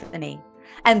Stephanie.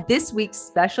 And this week's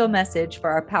special message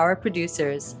for our power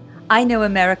producers. I know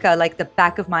America like the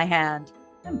back of my hand.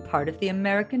 I'm part of the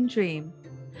American dream.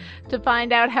 To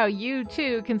find out how you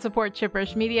too can support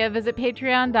Chipperish Media, visit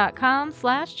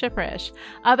patreon.com/Chipperish.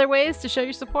 Other ways to show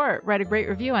your support: write a great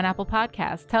review on Apple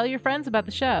Podcasts, tell your friends about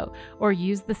the show, or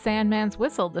use the Sandman's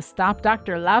whistle to stop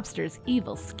Dr. Lobster's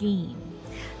evil scheme.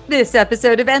 This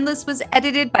episode of Endless was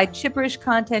edited by Chipperish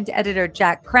content editor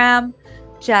Jack Cram.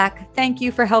 Jack, thank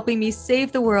you for helping me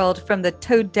save the world from the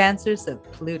toad dancers of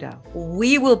Pluto.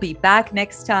 We will be back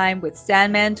next time with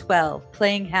Sandman 12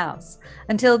 playing house.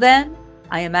 Until then,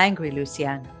 I am angry,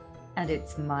 Lucienne, and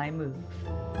it's my move.